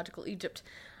mythological Egypt.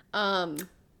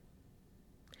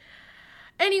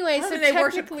 Anyway, so they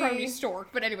worship technically, Crony Stork,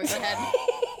 but anyway, go ahead.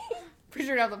 Pretty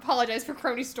sure I have to apologize for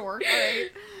Crony Stork. All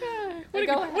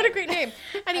right. What a great name.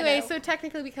 Anyway, know. so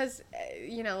technically because,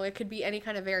 it could be any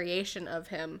kind of variation of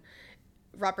him,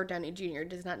 Robert Downey Jr.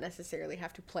 does not necessarily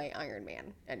have to play Iron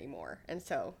Man anymore. And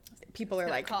so people are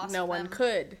gonna like, cost no one them.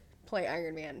 could play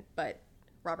Iron Man, but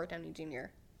Robert Downey Jr.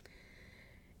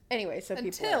 Anyway, so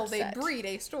people are Until they upset. breed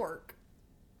a stork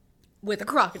With a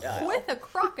crocodile. with a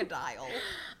crocodile.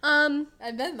 Um,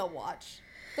 And then they'll watch.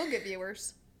 They'll get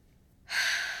viewers.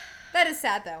 That is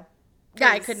sad, though. yeah,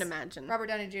 I 'Cause couldn't imagine. Robert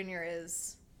Downey Jr.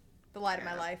 is the light of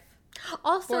my life. Born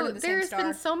Also, of the same there's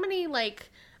been star. so many,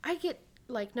 I get,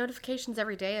 notifications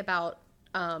every day about,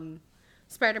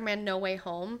 Spider-Man No Way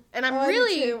Home. And I'm I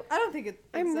don't think it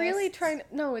I'm really exists. trying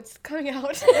no, it's coming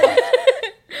out.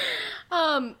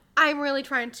 I'm really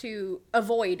trying to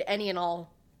avoid any and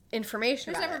all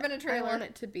information There's about never been a it. trailer. I want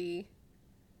it to be...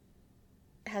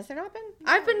 Has there not been?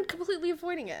 I've been completely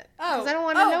avoiding it. Because I don't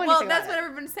want to know anything well, about that's it. what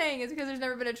everyone's saying is because there's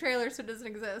never been a trailer, so it doesn't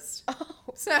exist. Oh.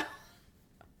 So,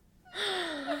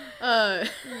 Uh,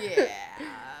 yeah.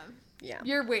 yeah.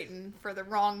 You're waiting for the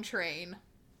wrong train.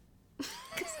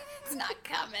 'Cause it's not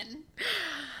coming.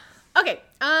 Okay.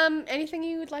 Anything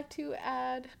you would like to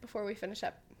add before we finish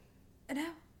up? No.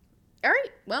 All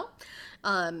right. Well,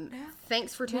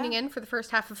 thanks for tuning Yeah. in for the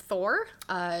first half of Thor.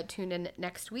 Tune in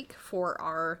next week for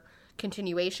our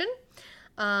continuation.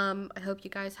 I hope you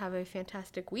guys have a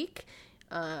fantastic week.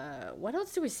 What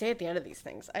else do we say at the end of these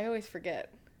things? I always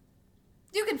forget.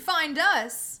 You can find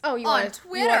us Oh, you on want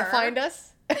Twitter. You want to find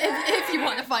us? if you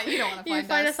want to find, you don't want to You find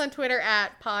can find us. us on Twitter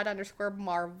at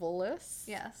pod_marvelous.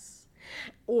 Yes.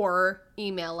 Or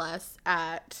email us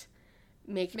at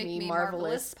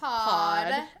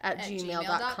makememarvelouspod at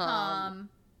gmail.com.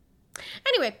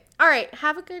 Anyway, all right.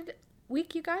 Have a good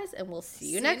week, you guys, and we'll see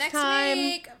you next time.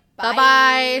 week. Bye-bye.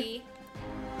 Bye.